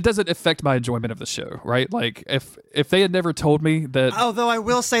 Exactly. Yeah, it doesn't affect my enjoyment of the show, right? Like, if they had never told me that... Although I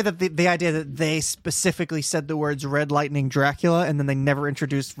will say that the idea that they specifically said the words Red Lightning Dracula, and then they never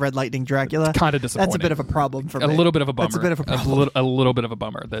introduced Red Lightning Dracula... Kind of disappointing. That's a bit of a problem for me. A little bit of a bummer. That's a bit of a problem. A little bit of a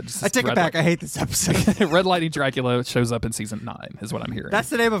bummer. I take it back. I hate this episode. Red Lightning Dracula shows up in season 9, is what I'm hearing. That's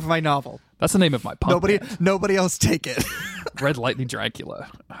the name of my novel. That's the name of my punk Nobody else take it. Red Lightning Dracula.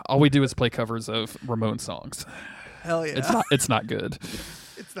 All we do is play covers of Ramon songs. Hell yeah. It's not good.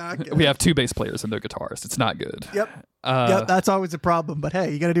 It's not good. We have 2 bass players and no guitarist. It's not good. Yep. That's always a problem. But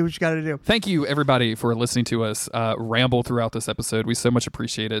hey, you got to do what you got to do. Thank you, everybody, for listening to us ramble throughout this episode. We so much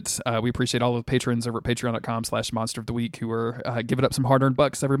appreciate it. We appreciate all of the patrons over at patreon.com/Monster of the Week who are giving up some hard-earned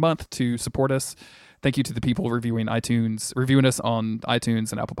bucks every month to support us. Thank you to the people reviewing us on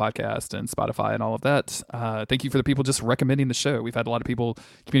iTunes and Apple Podcast and Spotify and all of that. Thank you for the people just recommending the show. We've had a lot of people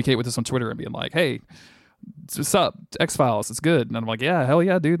communicate with us on Twitter and being like, hey, what's up? X-Files, it's good. And I'm like, yeah, hell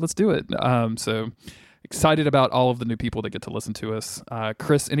yeah, dude, let's do it. So excited about all of the new people that get to listen to us.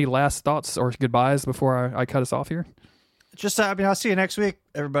 Chris, any last thoughts or goodbyes before I cut us off here? Just, I'll see you next week,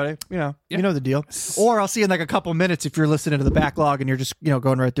 everybody. You know the deal. Or I'll see you in like a couple minutes if you're listening to the backlog and you're just,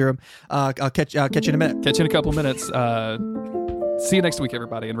 going right through them. I'll catch you in a minute. Catch you in a couple minutes. See you next week,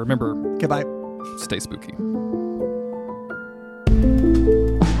 everybody. And remember, goodbye. Stay spooky.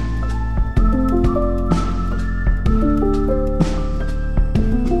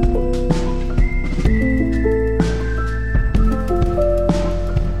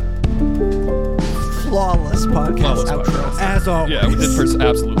 Flawless podcast outro, as always. Yeah, we did first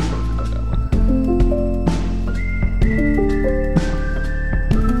absolutely perfect on that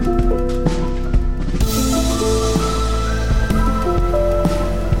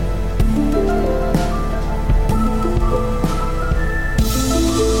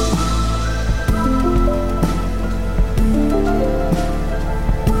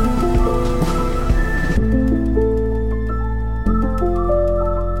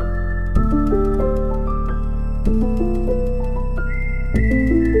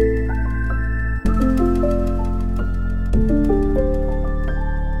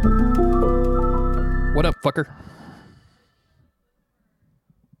What up, fucker?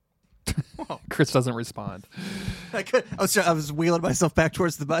 Chris doesn't respond. I was wheeling myself back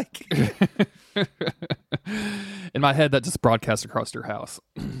towards the bike. In my head, that just broadcast across your house.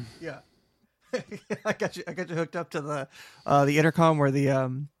 Yeah, I got you hooked up to the intercom where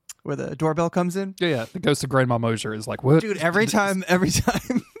the doorbell comes in. Yeah. The ghost of Grandma Mosier is like, what? Dude, every time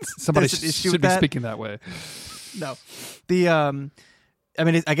somebody should be speaking that way. No,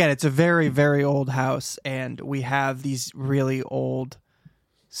 it's a very, very old house, and we have these really old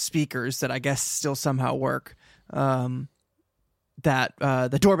speakers that I guess still somehow work. That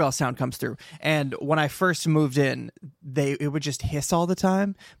the doorbell sound comes through, and when I first moved in, it would just hiss all the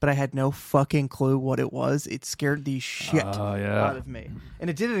time, but I had no fucking clue what it was. It scared the shit out of me, and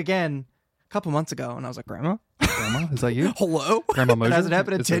it did it again a couple months ago, and I was like, Grandma, is that you? Hello, Grandma Mosier? It hasn't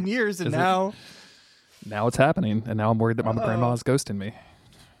happened in 10 years, and now it's happening, and now I'm worried that my grandma is ghosting me.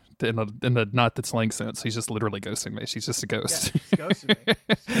 In the not the slang sense, she's just literally ghosting me. She's just a ghost. Yeah, she's ghosting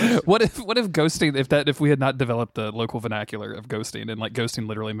me. What if ghosting? If we had not developed the local vernacular of ghosting, and like ghosting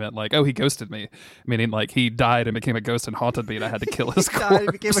literally meant like, oh, he ghosted me, meaning like he died and became a ghost and haunted me, and I had to kill his corpse. He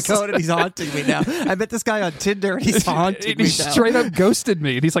became a ghost and he's haunting me now. I met this guy on Tinder and he's haunting me now. He straight up ghosted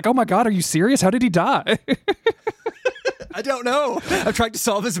me, and he's like, oh my god, are you serious? How did he die? I don't know. I'm trying to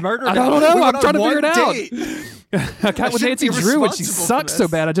solve his murder. I don't know. I'm trying to figure it out. I got with Nancy Drew and she sucks so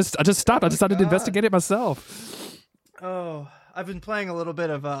bad. I just stopped. I decided to investigate it myself. Oh, I've been playing a little bit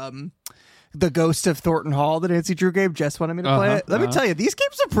of the Ghost of Thornton Hall, the Nancy Drew game. Jess wanted me to play it. Let me tell you, these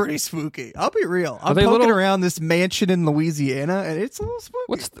games are pretty spooky. I'll be real. I'm poking around this mansion in Louisiana, and it's a little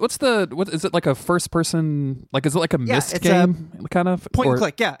spooky. What is it, like a first person? Like, is it like a Myst game, kind of point and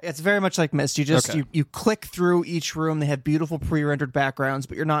click? Yeah, it's very much like Myst. You just you click through each room. They have beautiful pre-rendered backgrounds,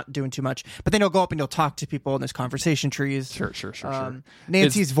 but you're not doing too much. But then you'll go up and you'll talk to people, and there's conversation trees. Sure.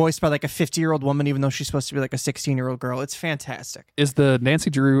 Nancy's voiced by like a 50-year-old woman, even though she's supposed to be like a 16-year-old girl. It's fantastic. Is the Nancy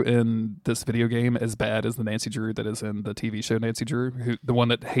Drew in this video game as bad as the Nancy Drew that is in the TV show Nancy Drew, the one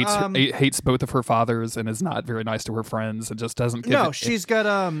that hates both of her fathers and is not very nice to her friends and just doesn't give she's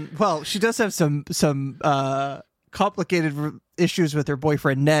got she does have some complicated issues with her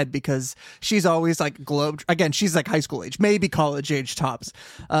boyfriend Ned, because she's always like she's like high school age, maybe college age tops,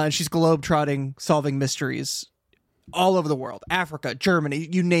 and she's globe-trotting, solving mysteries all over the world, Africa, Germany,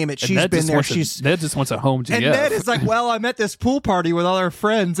 you name it. She's been there. Ned just wants a home GF. And Ned is like, well, I'm at this pool party with all our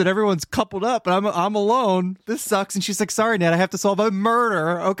friends and everyone's coupled up and I'm alone. This sucks. And she's like, sorry, Ned, I have to solve a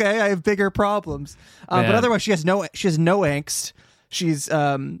murder. Okay, I have bigger problems. But otherwise, she has no angst. She's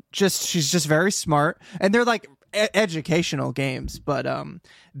just very smart, and they're like educational games, but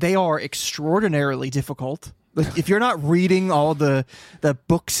they are extraordinarily difficult. Like, if you're not reading all the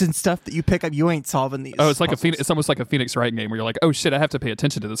books and stuff that you pick up, you ain't solving these. Oh, it's like it's almost like a Phoenix Wright game where you're like, oh shit, I have to pay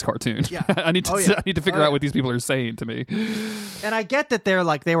attention to this cartoon. Yeah. I need to figure out what these people are saying to me. And I get that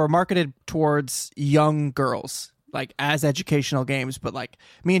they were marketed towards young girls, like as educational games, but like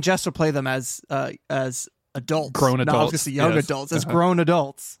me and Jess will play them as adults, grown adults. I was gonna say young adults, as grown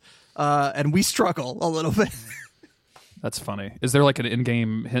adults, and we struggle a little bit. That's funny. Is there like an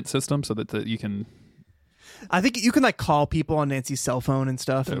in-game hint system so that you can? I think you can like call people on Nancy's cell phone and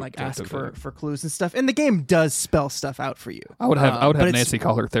stuff and like ask for clues and stuff. And the game does spell stuff out for you. I would have Nancy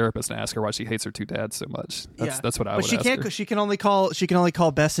call her therapist and ask her why she hates her two dads so much. That's what I would ask her. She can only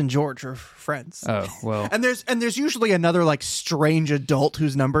call Bess and George, her friends. Oh, well. And there's usually another like strange adult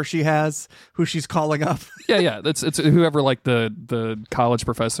whose number she has, who she's calling up. Yeah. It's whoever like the college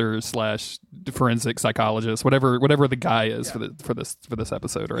professor / forensic psychologist, whatever the guy is for this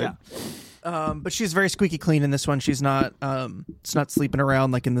episode, right? Yeah. But she's very squeaky clean in this one. She's not it's not sleeping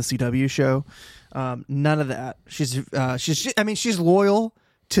around like in the CW show. None of that. She's loyal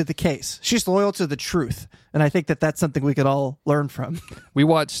to the case. She's loyal to the truth. And I think that's something we could all learn from. We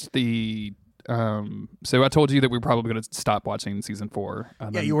watched the so I told you that we were probably going to stop watching season 4.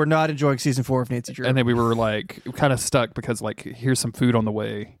 You were not enjoying season 4 of Nancy Drew. And then we were like kind of stuck because like here's some food on the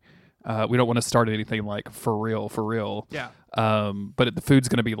way. We don't want to start anything like for real. Yeah. But the food's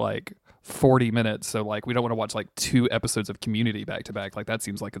going to be like 40 minutes, so like we don't want to watch like 2 episodes of Community back to back. Like that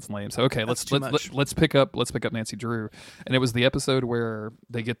seems like it's lame. So okay, let's pick up Nancy Drew. And it was the episode where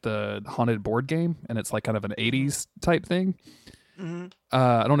they get the haunted board game, and it's like kind of an 80s type thing. Mm-hmm.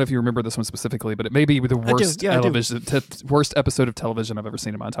 I don't know if you remember this one specifically, but it may be the worst worst episode of television I've ever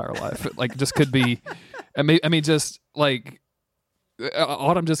seen in my entire life. Like, just could be. I mean, just like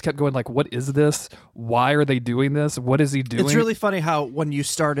Autumn just kept going like, "What is this? Why are they doing this? What is he doing?" It's really funny how when you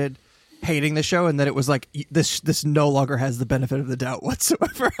started hating the show and then it was like this no longer has the benefit of the doubt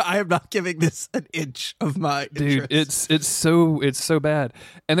whatsoever. I am not giving this an inch of my interest. It's so bad.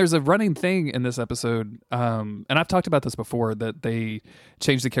 And there's a running thing in this episode, and I've talked about this before, that they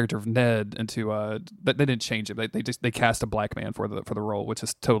changed the character of Ned into but they didn't change it. They cast a black man for the role, which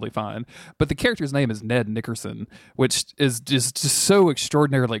is totally fine. But the character's name is Ned Nickerson, which is just so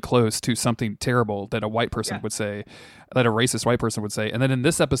extraordinarily close to something terrible that a white person would say, that a racist white person would say. And then in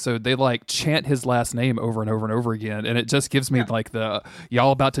this episode, they like chant his last name over and over and over again, and it just gives me like the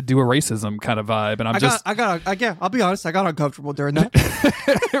y'all about to do a racism kind of vibe. And I'll be honest, I got uncomfortable during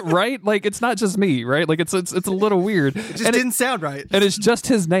that. Right? Like, it's not just me, right? Like it's a little weird. It just didn't sound right. And it's just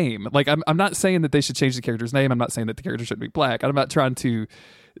his name. Like I'm not saying that they should change the character's name. I'm not saying that the character should be black. I'm not trying to.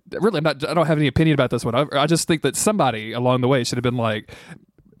 Really, I don't have any opinion about this one. I just think that somebody along the way should have been like,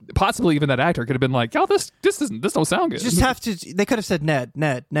 possibly even that actor could have been like, "Yo, this don't sound good." Just have to. They could have said Ned.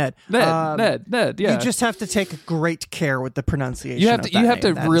 Ned. Yeah. You just have to take great care with the pronunciation. You have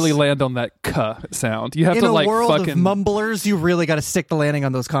to really land on that "k" sound. You have in to like a world fucking of mumblers. You really got to stick the landing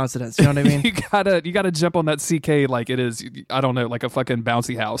on those consonants. You know what I mean? you gotta jump on that CK like it is. I don't know, like a fucking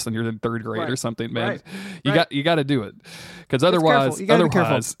bouncy house, and you're in 3rd grade or something, man. Right. You got to do it, because otherwise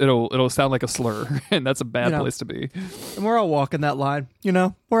it'll sound like a slur, and that's a bad place to be. And we're all walking that line.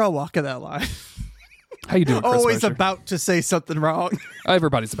 We're all walking that line. How you doing, Chris Always Mosher? about to say something wrong.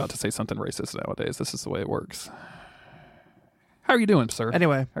 Everybody's about to say something racist nowadays. This is the way it works. How are you doing, sir?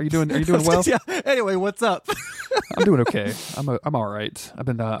 Anyway, are you doing well? Yeah. Anyway, what's up? I'm doing okay. I'm all right. I've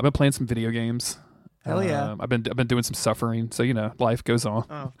been playing some video games. Hell yeah. I've been doing some suffering, so life goes on.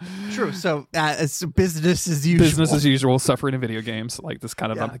 Oh, true. So it's business as usual. Business as usual. Suffering in video games, like this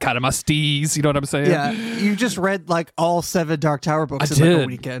kind of my steez. You know what I'm saying? Yeah. You just read like all 7 Dark Tower books in like a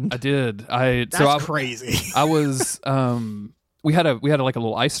weekend. I did. That's crazy. I was. We had like a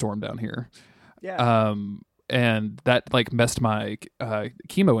little ice storm down here. Yeah. And that like messed my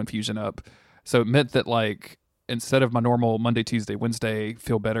chemo infusion up. So it meant that like instead of my normal Monday, Tuesday, Wednesday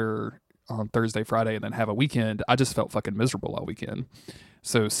feel better on Thursday, Friday, and then have a weekend, I just felt fucking miserable all weekend.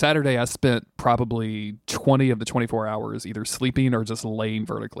 So Saturday I spent probably 20 of the 24 hours either sleeping or just laying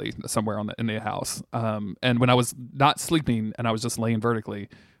vertically somewhere in the house. And when I was not sleeping and I was just laying vertically,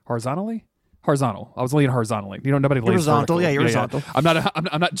 horizontal. I was laying horizontally. Nobody lays horizontal. vertical. Yeah, you're horizontal. I'm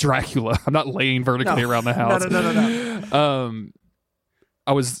not Dracula. I'm not laying vertically around the house. No.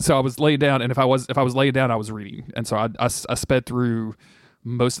 I was laying down, and if I was laying down, I was reading, and so I sped through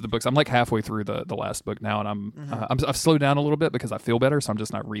most of the books. I'm like halfway through the last book now, and I've slowed down a little bit because I feel better, so I'm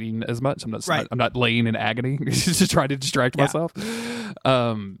just not reading as much. I'm not laying in agony, just trying to distract myself.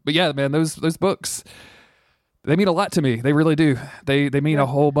 But yeah, man, those books, they mean a lot to me. They really do. They mean a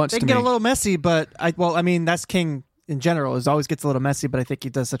whole bunch to me. They can get a little messy, but that's King in general. It always gets a little messy, but I think he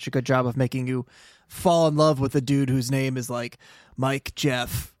does such a good job of making you fall in love with a dude whose name is like Mike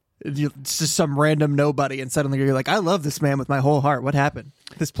Jeff. It's just some random nobody, and suddenly you're like, I love this man with my whole heart. What happened?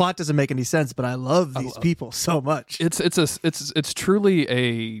 This plot doesn't make any sense, but I love these people so much. It's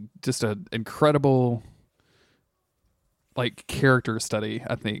truly just an incredible like character study,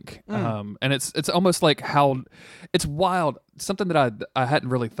 I think. And it's almost like how it's wild. Something that I hadn't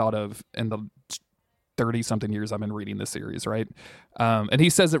really thought of in the 30 something years I've been reading this series, right? And he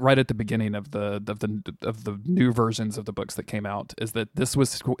says it right at the beginning of the new versions of the books that came out, is that this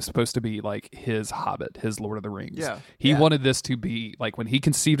was supposed to be like his Hobbit, his Lord of the Rings. Yeah. He wanted this to be like, when he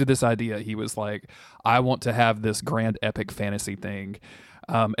conceived of this idea, he was like, I want to have this grand epic fantasy thing.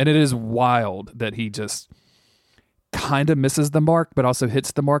 And it is wild that he just kind of misses the mark, but also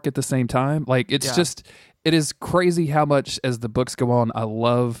hits the mark at the same time. Like, it's just, it is crazy how much, as the books go on, I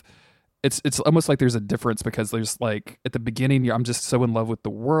love. It's almost like there's a difference, because there's like, at the beginning, I'm just so in love with the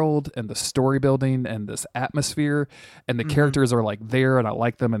world and the story building and this atmosphere, and the characters are like there, and I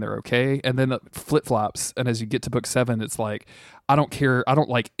like them, and they're okay. And then it flip flops, and as you get to book 7, it's like, I don't care. I don't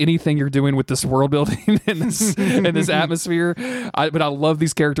like anything you're doing with this world building and this atmosphere. But I love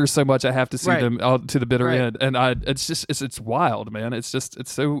these characters so much. I have to see them to the bitter end, and it's wild, man. It's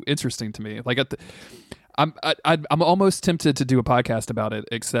so interesting to me. Like I'm almost tempted to do a podcast about it,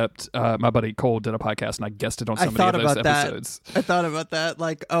 except my buddy Cole did a podcast, and I guessed it on so many of those episodes. I thought about that,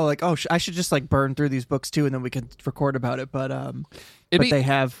 I should just like burn through these books too, and then we can record about it. But they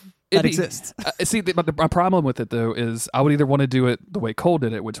have. That exists. See, my problem with it though is I would either want to do it the way Cole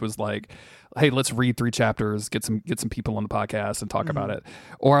did it, which was like, hey, let's read 3 chapters, get some people on the podcast and talk about it,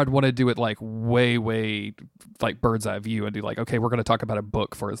 or I'd want to do it like way like bird's eye view and do like, okay, we're going to talk about a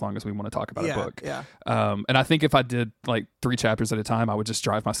book for as long as we want to talk about a book. Yeah. And I think if I did like 3 chapters at a time, I would just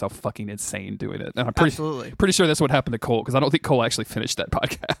drive myself fucking insane doing it. And I'm pretty sure that's what happened to Cole, because I don't think Cole actually finished that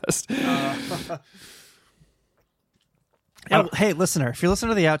podcast. Hey, listener, if you're listening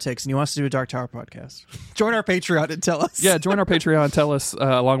to the outtakes and you want us to do a Dark Tower podcast, join our Patreon and tell us. Yeah, join our Patreon and tell us,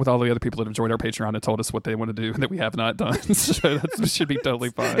 along with all the other people that have joined our Patreon and told us what they want to do that we have not done. So that should be totally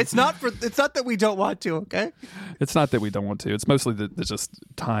fine. It's not that we don't want to, okay? It's not that we don't want to. It's mostly the just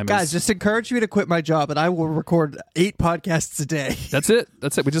time. Guys, just encourage me to quit my job, and I will record 8 podcasts a day. That's it.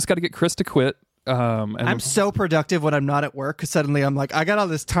 We just got to get Chris to quit. And I'm so productive when I'm not at work, because suddenly I'm like, I got all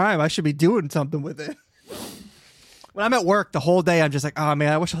this time. I should be doing something with it. When I'm at work the whole day, I'm just like, oh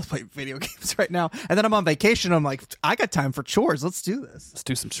man, I wish I was playing video games right now. And then I'm on vacation. I'm like, I got time for chores. Let's do this. Let's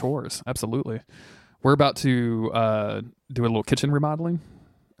do some chores. Absolutely. We're about to do a little kitchen remodeling.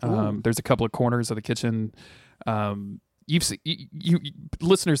 There's a couple of corners of the kitchen. You've seen, you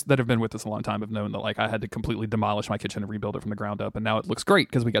listeners that have been with us a long time have known that like I had to completely demolish my kitchen and rebuild it from the ground up, and now it looks great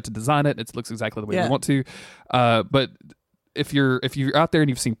because we got to design it. It looks exactly the way we want to. But if you're out there and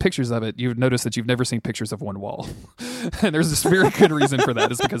you've seen pictures of it, you've noticed that you've never seen pictures of one wall. And there's this very good reason for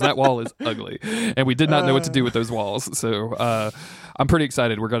that, is because that wall is ugly, and we did not know what to do with those walls. So I'm pretty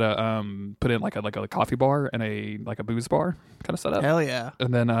excited. We're gonna put in like a coffee bar and a booze bar kind of setup. Hell yeah!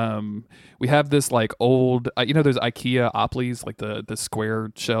 And then we have this like old, those IKEA Opleys, like the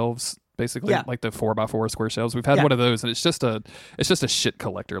square shelves. Basically, like the 4x4 square shelves. We've had one of those, and it's just a shit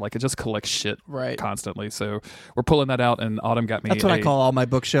collector. Like, it just collects shit constantly. So we're pulling that out, and Autumn got me. That's what I call all my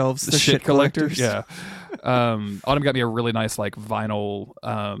bookshelves. The shit collectors. Yeah. Autumn got me a really nice like vinyl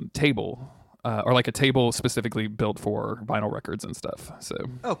table, or like a table specifically built for vinyl records and stuff. So.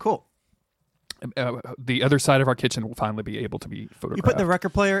 Oh, cool. The other side of our kitchen will finally be able to be photographed. You put the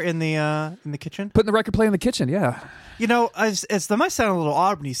record player in the kitchen? Putting the record player in the kitchen, yeah. That might sound a little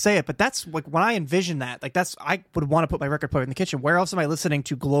odd when you say it, but that's like when I envision that. Like I would want to put my record player in the kitchen. Where else am I listening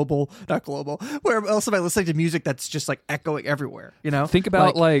to not global? Where else am I listening to music that's just like echoing everywhere? Think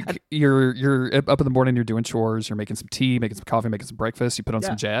about you're up in the morning, you're doing chores, you're making some tea, making some coffee, making some breakfast. You put on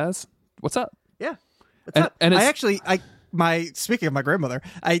some jazz. What's up? Yeah. What's up? And speaking of my grandmother,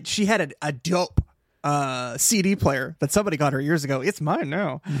 she had a dope CD player that somebody got her years ago. It's mine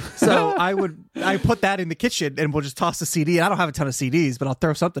now. So I put that in the kitchen, and we'll just toss the CD. I don't have a ton of CDs, but I'll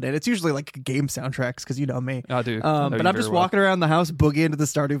throw something in. It's usually like game soundtracks, because you know me. I do. But I'm just walking around the house, boogie into the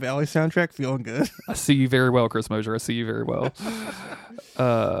Stardew Valley soundtrack, feeling good. I see you very well, Chris Mosier. I see you very well.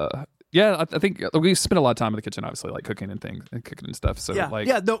 Yeah, I think we spend a lot of time in the kitchen, obviously, like cooking and stuff. So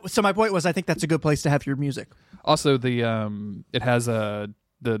so my point was, I think that's a good place to have your music. Also, it has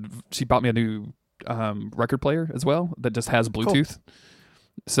she bought me a new record player as well that just has Bluetooth. Cool.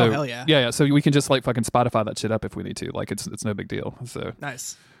 So hell yeah. Yeah. So we can just like fucking Spotify that shit up if we need to. Like it's no big deal. So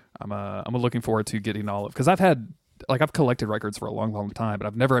nice. I'm looking forward to getting all of, because I've collected records for a long, long time, but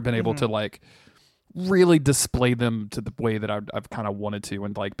I've never been able to like really display them to the way that I've kind of wanted to,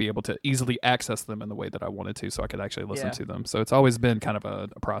 and like be able to easily access them in the way that I wanted to, so I could actually listen to them. So it's always been kind of a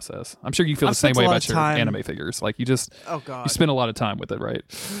process. I'm sure you feel the same way about your anime figures. Like you spend a lot of time with it, right?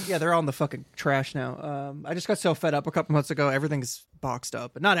 Yeah, they're all in the fucking trash now. I just got so fed up a couple months ago. Everything's boxed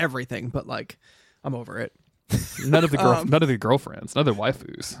up, but not everything, but like I'm over it. None of the girlfriends, none of the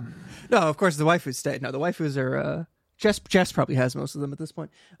waifus. No, of course the waifus stay. No, the waifus are Jess probably has most of them at this point.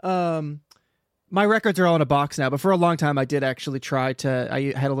 My records are all in a box now, but for a long time I did actually try to.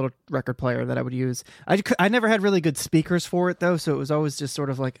 I had a little record player that I would use. I never had really good speakers for it though, so it was always just sort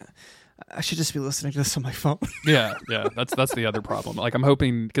of like I should just be listening to this on my phone. yeah. That's the other problem. Like I'm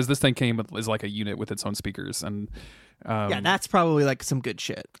hoping because this thing came with is like a unit with its own speakers, and that's probably like some good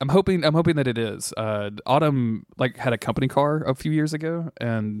shit. I'm hoping that it is. Autumn like had a company car a few years ago,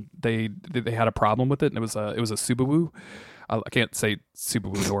 and they had a problem with it, and it was a Subaru. I can't say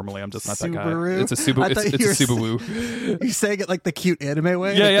Subaru normally. I'm just not that guy. It's a Subaru. It's a Subaru. You're saying it like the cute anime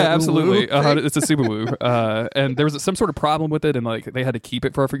way? Yeah, absolutely. It's a Subaru. And there was some sort of problem with it, and like they had to keep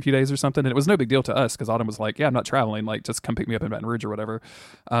it for a few days or something. And it was no big deal to us because Autumn was like, "Yeah, I'm not traveling. Like, just come pick me up in Baton Rouge or whatever."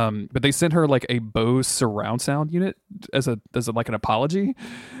 But they sent her like a Bose surround sound unit as a like an apology.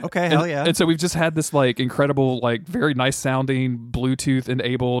 Okay, hell yeah. And so we've just had this like incredible, like very nice sounding Bluetooth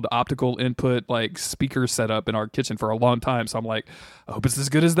enabled optical input like speaker set up in our kitchen for a long time. So I'm like, I hope it's as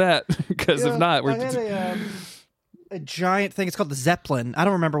good as that, because if not, we're. I had a giant thing. It's called the Zeppelin. I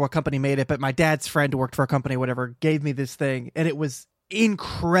don't remember what company made it, but my dad's friend who worked for a company, whatever, gave me this thing, and it was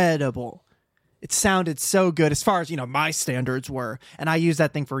incredible. It sounded so good as far as, my standards were. And I used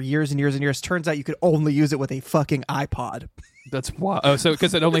that thing for years and years and years. Turns out you could only use it with a fucking iPod. That's wild. Oh, so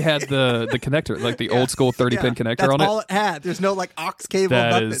because it only had the connector, like the old school 30-pin connector on it? That's all it had. There's no like aux cable,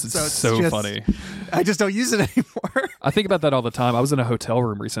 that nothing. Is so funny. I just don't use it anymore. I think about that all the time. I was in a hotel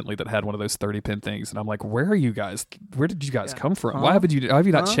room recently that had one of those 30-pin things, and I'm like, where are you guys? Where did you guys come from? Why have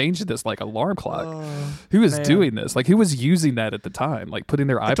you not changed this like alarm clock? Who is doing this? Like, who was using that at the time? Like putting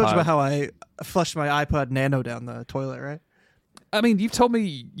their iPod. I told you about how I flushed my iPod Nano down the toilet, right? I mean, you've told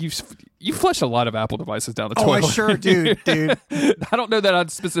me you flush a lot of Apple devices down the toilet. Oh, I sure do, dude. I don't know that I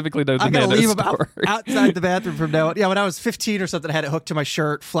specifically know the Nano gotta leave story. them outside the bathroom from now on. Yeah, when I was 15 or something, I had it hooked to my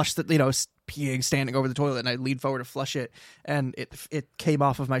shirt, flushed it, peeing, standing over the toilet, and I leaned forward to flush it, and it came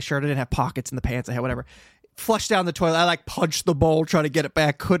off of my shirt. I didn't have pockets in the pants. I had whatever. Flushed down the toilet. I like punched the bowl trying to get it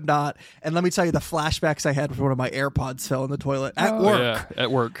back, could not. And let me tell you the flashbacks I had when one of my AirPods fell in the toilet at work. Yeah,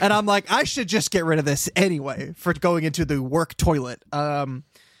 at work. And I'm like, I should just get rid of this anyway for going into the work toilet.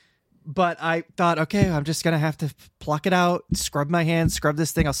 But I thought, okay, I'm just going to have to pluck it out, scrub my hands, scrub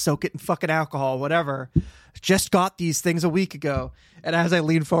this thing. I'll soak it in fucking alcohol, whatever. Just got these things a week ago. And as I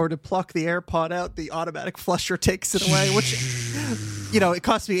lean forward to pluck the AirPod out, the automatic flusher takes it away, which, it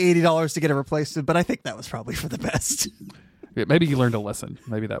cost me $80 to get a replacement, but I think that was probably for the best. Yeah, maybe you learned a lesson.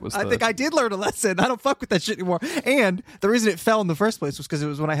 Maybe that was. I think I did learn a lesson. I don't fuck with that shit anymore. And the reason it fell in the first place was because it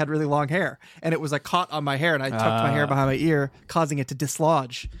was when I had really long hair, and it was like caught on my hair, and I tucked my hair behind my ear, causing it to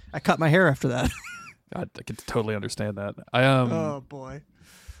dislodge. I cut my hair after that. I can totally understand that. Oh boy.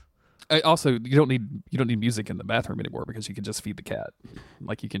 Also, you don't need music in the bathroom anymore because you can just feed the cat.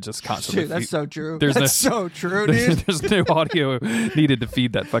 Like you can just constantly. Dude, that's so true. That's so true, dude. There's no audio needed to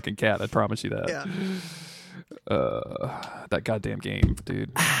feed that fucking cat. I promise you that. Yeah. That goddamn game,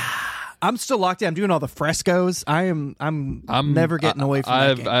 dude. I'm still locked in. I'm doing all the frescoes. I'm never getting away from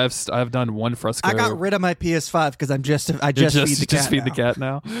that game. I've done one fresco. I got rid of my PS5 because I just feed the cat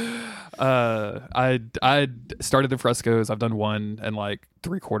now. I started the frescoes. I've done one and like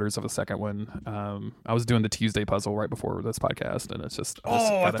 3/4 of a second one. I was doing the Tuesday puzzle right before this podcast, and it's just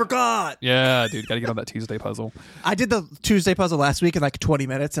I forgot. Yeah, dude, gotta get on that Tuesday puzzle. I did the Tuesday puzzle last week in like 20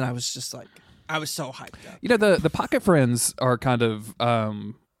 minutes, and I was just like, I was so hyped up. The Pocket Friends are kind of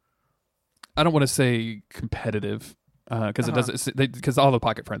I don't want to say competitive. Because it doesn't. Because all the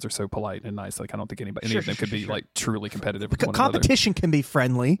Pocket Friends are so polite and nice. Like I don't think any of them could be like truly competitive. With one competition another. Can be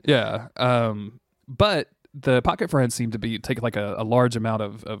friendly. Yeah. But the Pocket Friends seem to take like a large amount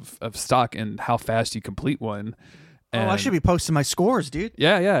of stock in how fast you complete one. And I should be posting my scores, dude.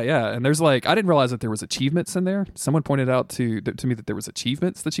 Yeah. And there's I didn't realize that there was achievements in there. Someone pointed out to me that there was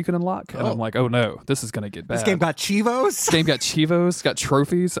achievements that you can unlock, and I'm like, oh no, this is gonna get bad. This game got Chivos. This game got Chivos, got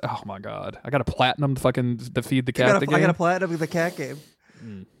trophies. Oh my god, I got a platinum to feed the cat. I got a platinum of the cat game.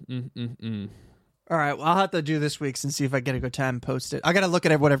 All right, well, I'll have to do this week's and see if I get a good time and post it. I got to look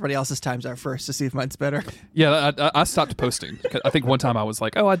at what everybody else's times are first to see if mine's better. Yeah, I stopped posting. I think one time I was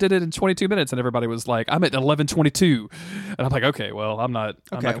like, oh, I did it in 22 minutes, and everybody was like, I'm at 11:22, and I'm like, okay, well, I'm not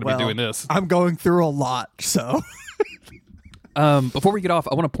going to be doing this. I'm going through a lot, so. Before we get off,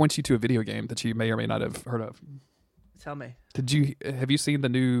 I want to point you to a video game that you may or may not have heard of. Tell me. Have you seen the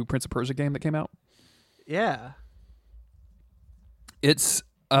new Prince of Persia game that came out? Yeah. It's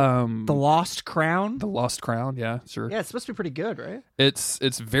The Lost Crown? The Lost Crown, yeah, sure. Yeah, it's supposed to be pretty good, right? It's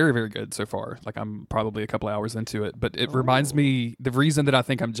very, very good so far. Like I'm probably a couple hours into it, but it reminds me, the reason that I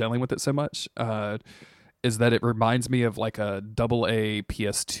think I'm gelling with it so much is that it reminds me of like a AA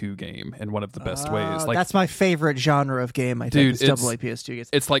PS2 game in one of the best ways. Like that's my favorite genre of game. I think is AA PS2 games.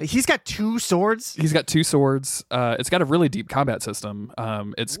 It's like he's got 2 swords. He's got 2 swords. It's got a really deep combat system.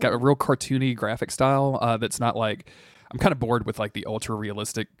 It's got a real cartoony graphic style. That's not like I'm kind of bored with like the ultra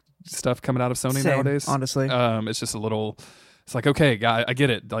realistic stuff coming out of Sony nowadays. Honestly, it's just a little. It's like, okay, guy, I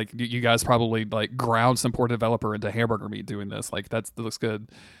get it. Like you guys probably like ground some poor developer into hamburger meat doing this. Like that looks good.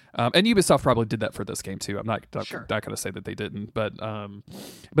 And Ubisoft probably did that for this game too. I'm not going to say that they didn't, but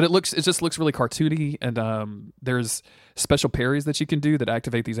it just looks really cartoony. And there's special parries that you can do that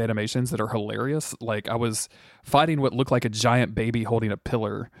activate these animations that are hilarious. Like I was fighting what looked like a giant baby holding a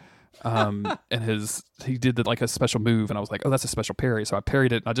pillar. And he did like a special move, and I was like, oh, that's a special parry. So I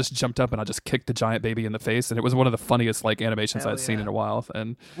parried it, and I just jumped up and I just kicked the giant baby in the face, and it was one of the funniest like animations I'd seen in a while.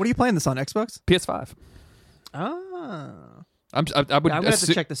 And what are you playing this on, Xbox? PS5. Oh. I'm gonna have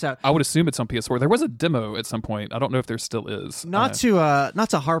to check this out. I would assume it's on PS4. There was a demo at some point. I don't know if there still is. Not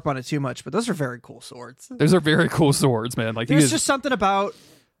to harp on it too much, but those are very cool swords. Those are very cool swords, man. Like there's just something about.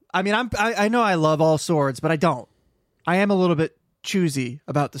 I mean, I know I love all swords, but I don't. I am a little bit choosy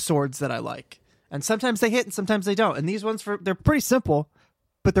about the swords that I like, and sometimes they hit and sometimes they don't. And these ones they're pretty simple,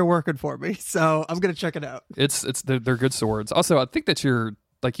 but they're working for me. So I'm gonna check it out. They're good swords. Also, I think that you're.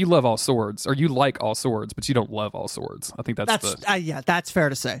 Like you love all swords, or you like all swords, but you don't love all swords. I think that's fair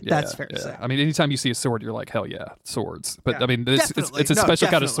to say. That's fair to say. I mean, anytime you see a sword, you're like, hell yeah, swords. But I mean, it's a special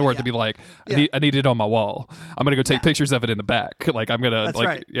kind of sword to be like, I need it on my wall. I'm gonna go take pictures of it in the back. Like I'm gonna. That's like,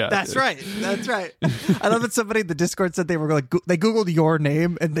 right. Yeah. That's right. That's right. I love that somebody in the Discord said they were like they Googled your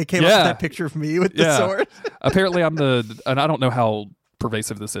name and they came up with that picture of me with the sword. Apparently, and I don't know how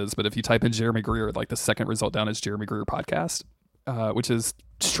pervasive this is, but if you type in Jeremy Greer, like the second result down is Jeremy Greer podcast. Which is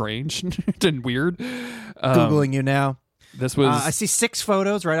strange and weird. Googling you now. This was. I see 6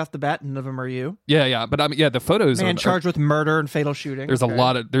 photos right off the bat. None of them are you. Yeah, but I mean, the photos. Man charged with murder and fatal shooting. There's a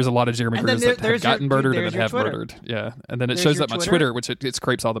lot of Jeremy Greers that have gotten murdered and that have murdered. Yeah, and then it shows up my Twitter, which it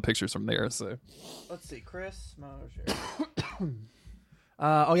scrapes all the pictures from there. So let's see, Chris Mosier.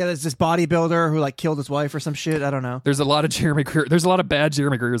 There's this bodybuilder who like killed his wife or some shit. I don't know. There's a lot of Jeremy Greer. There's a lot of bad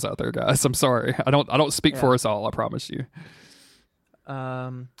Jeremy Greers out there, guys. I'm sorry. I don't speak for us all. I promise you.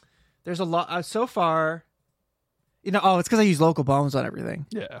 There's a lot so far. It's because I use local bones on everything.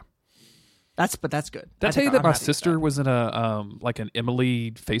 Yeah, that's good. Did I tell you that my sister was in a like an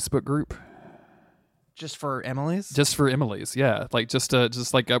Emily Facebook group? Just for Emily's? Just for Emily's, yeah. Like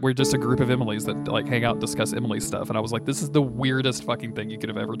we're just a group of Emily's that like hang out and discuss Emily stuff. And I was like, this is the weirdest fucking thing you could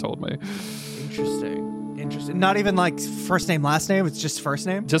have ever told me. Interesting. Not even like first name, last name. It's just first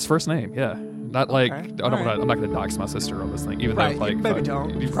name. Just first name, yeah. Not like I'm not going to dox my sister on this thing, even though like maybe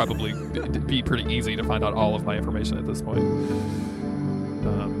don't. You'd probably be pretty easy to find out all of my information at this point.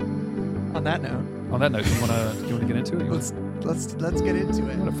 On that note, do you want to get into it? Let's get into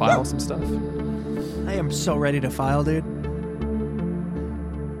it. You want to file some stuff? I am so ready to file, dude.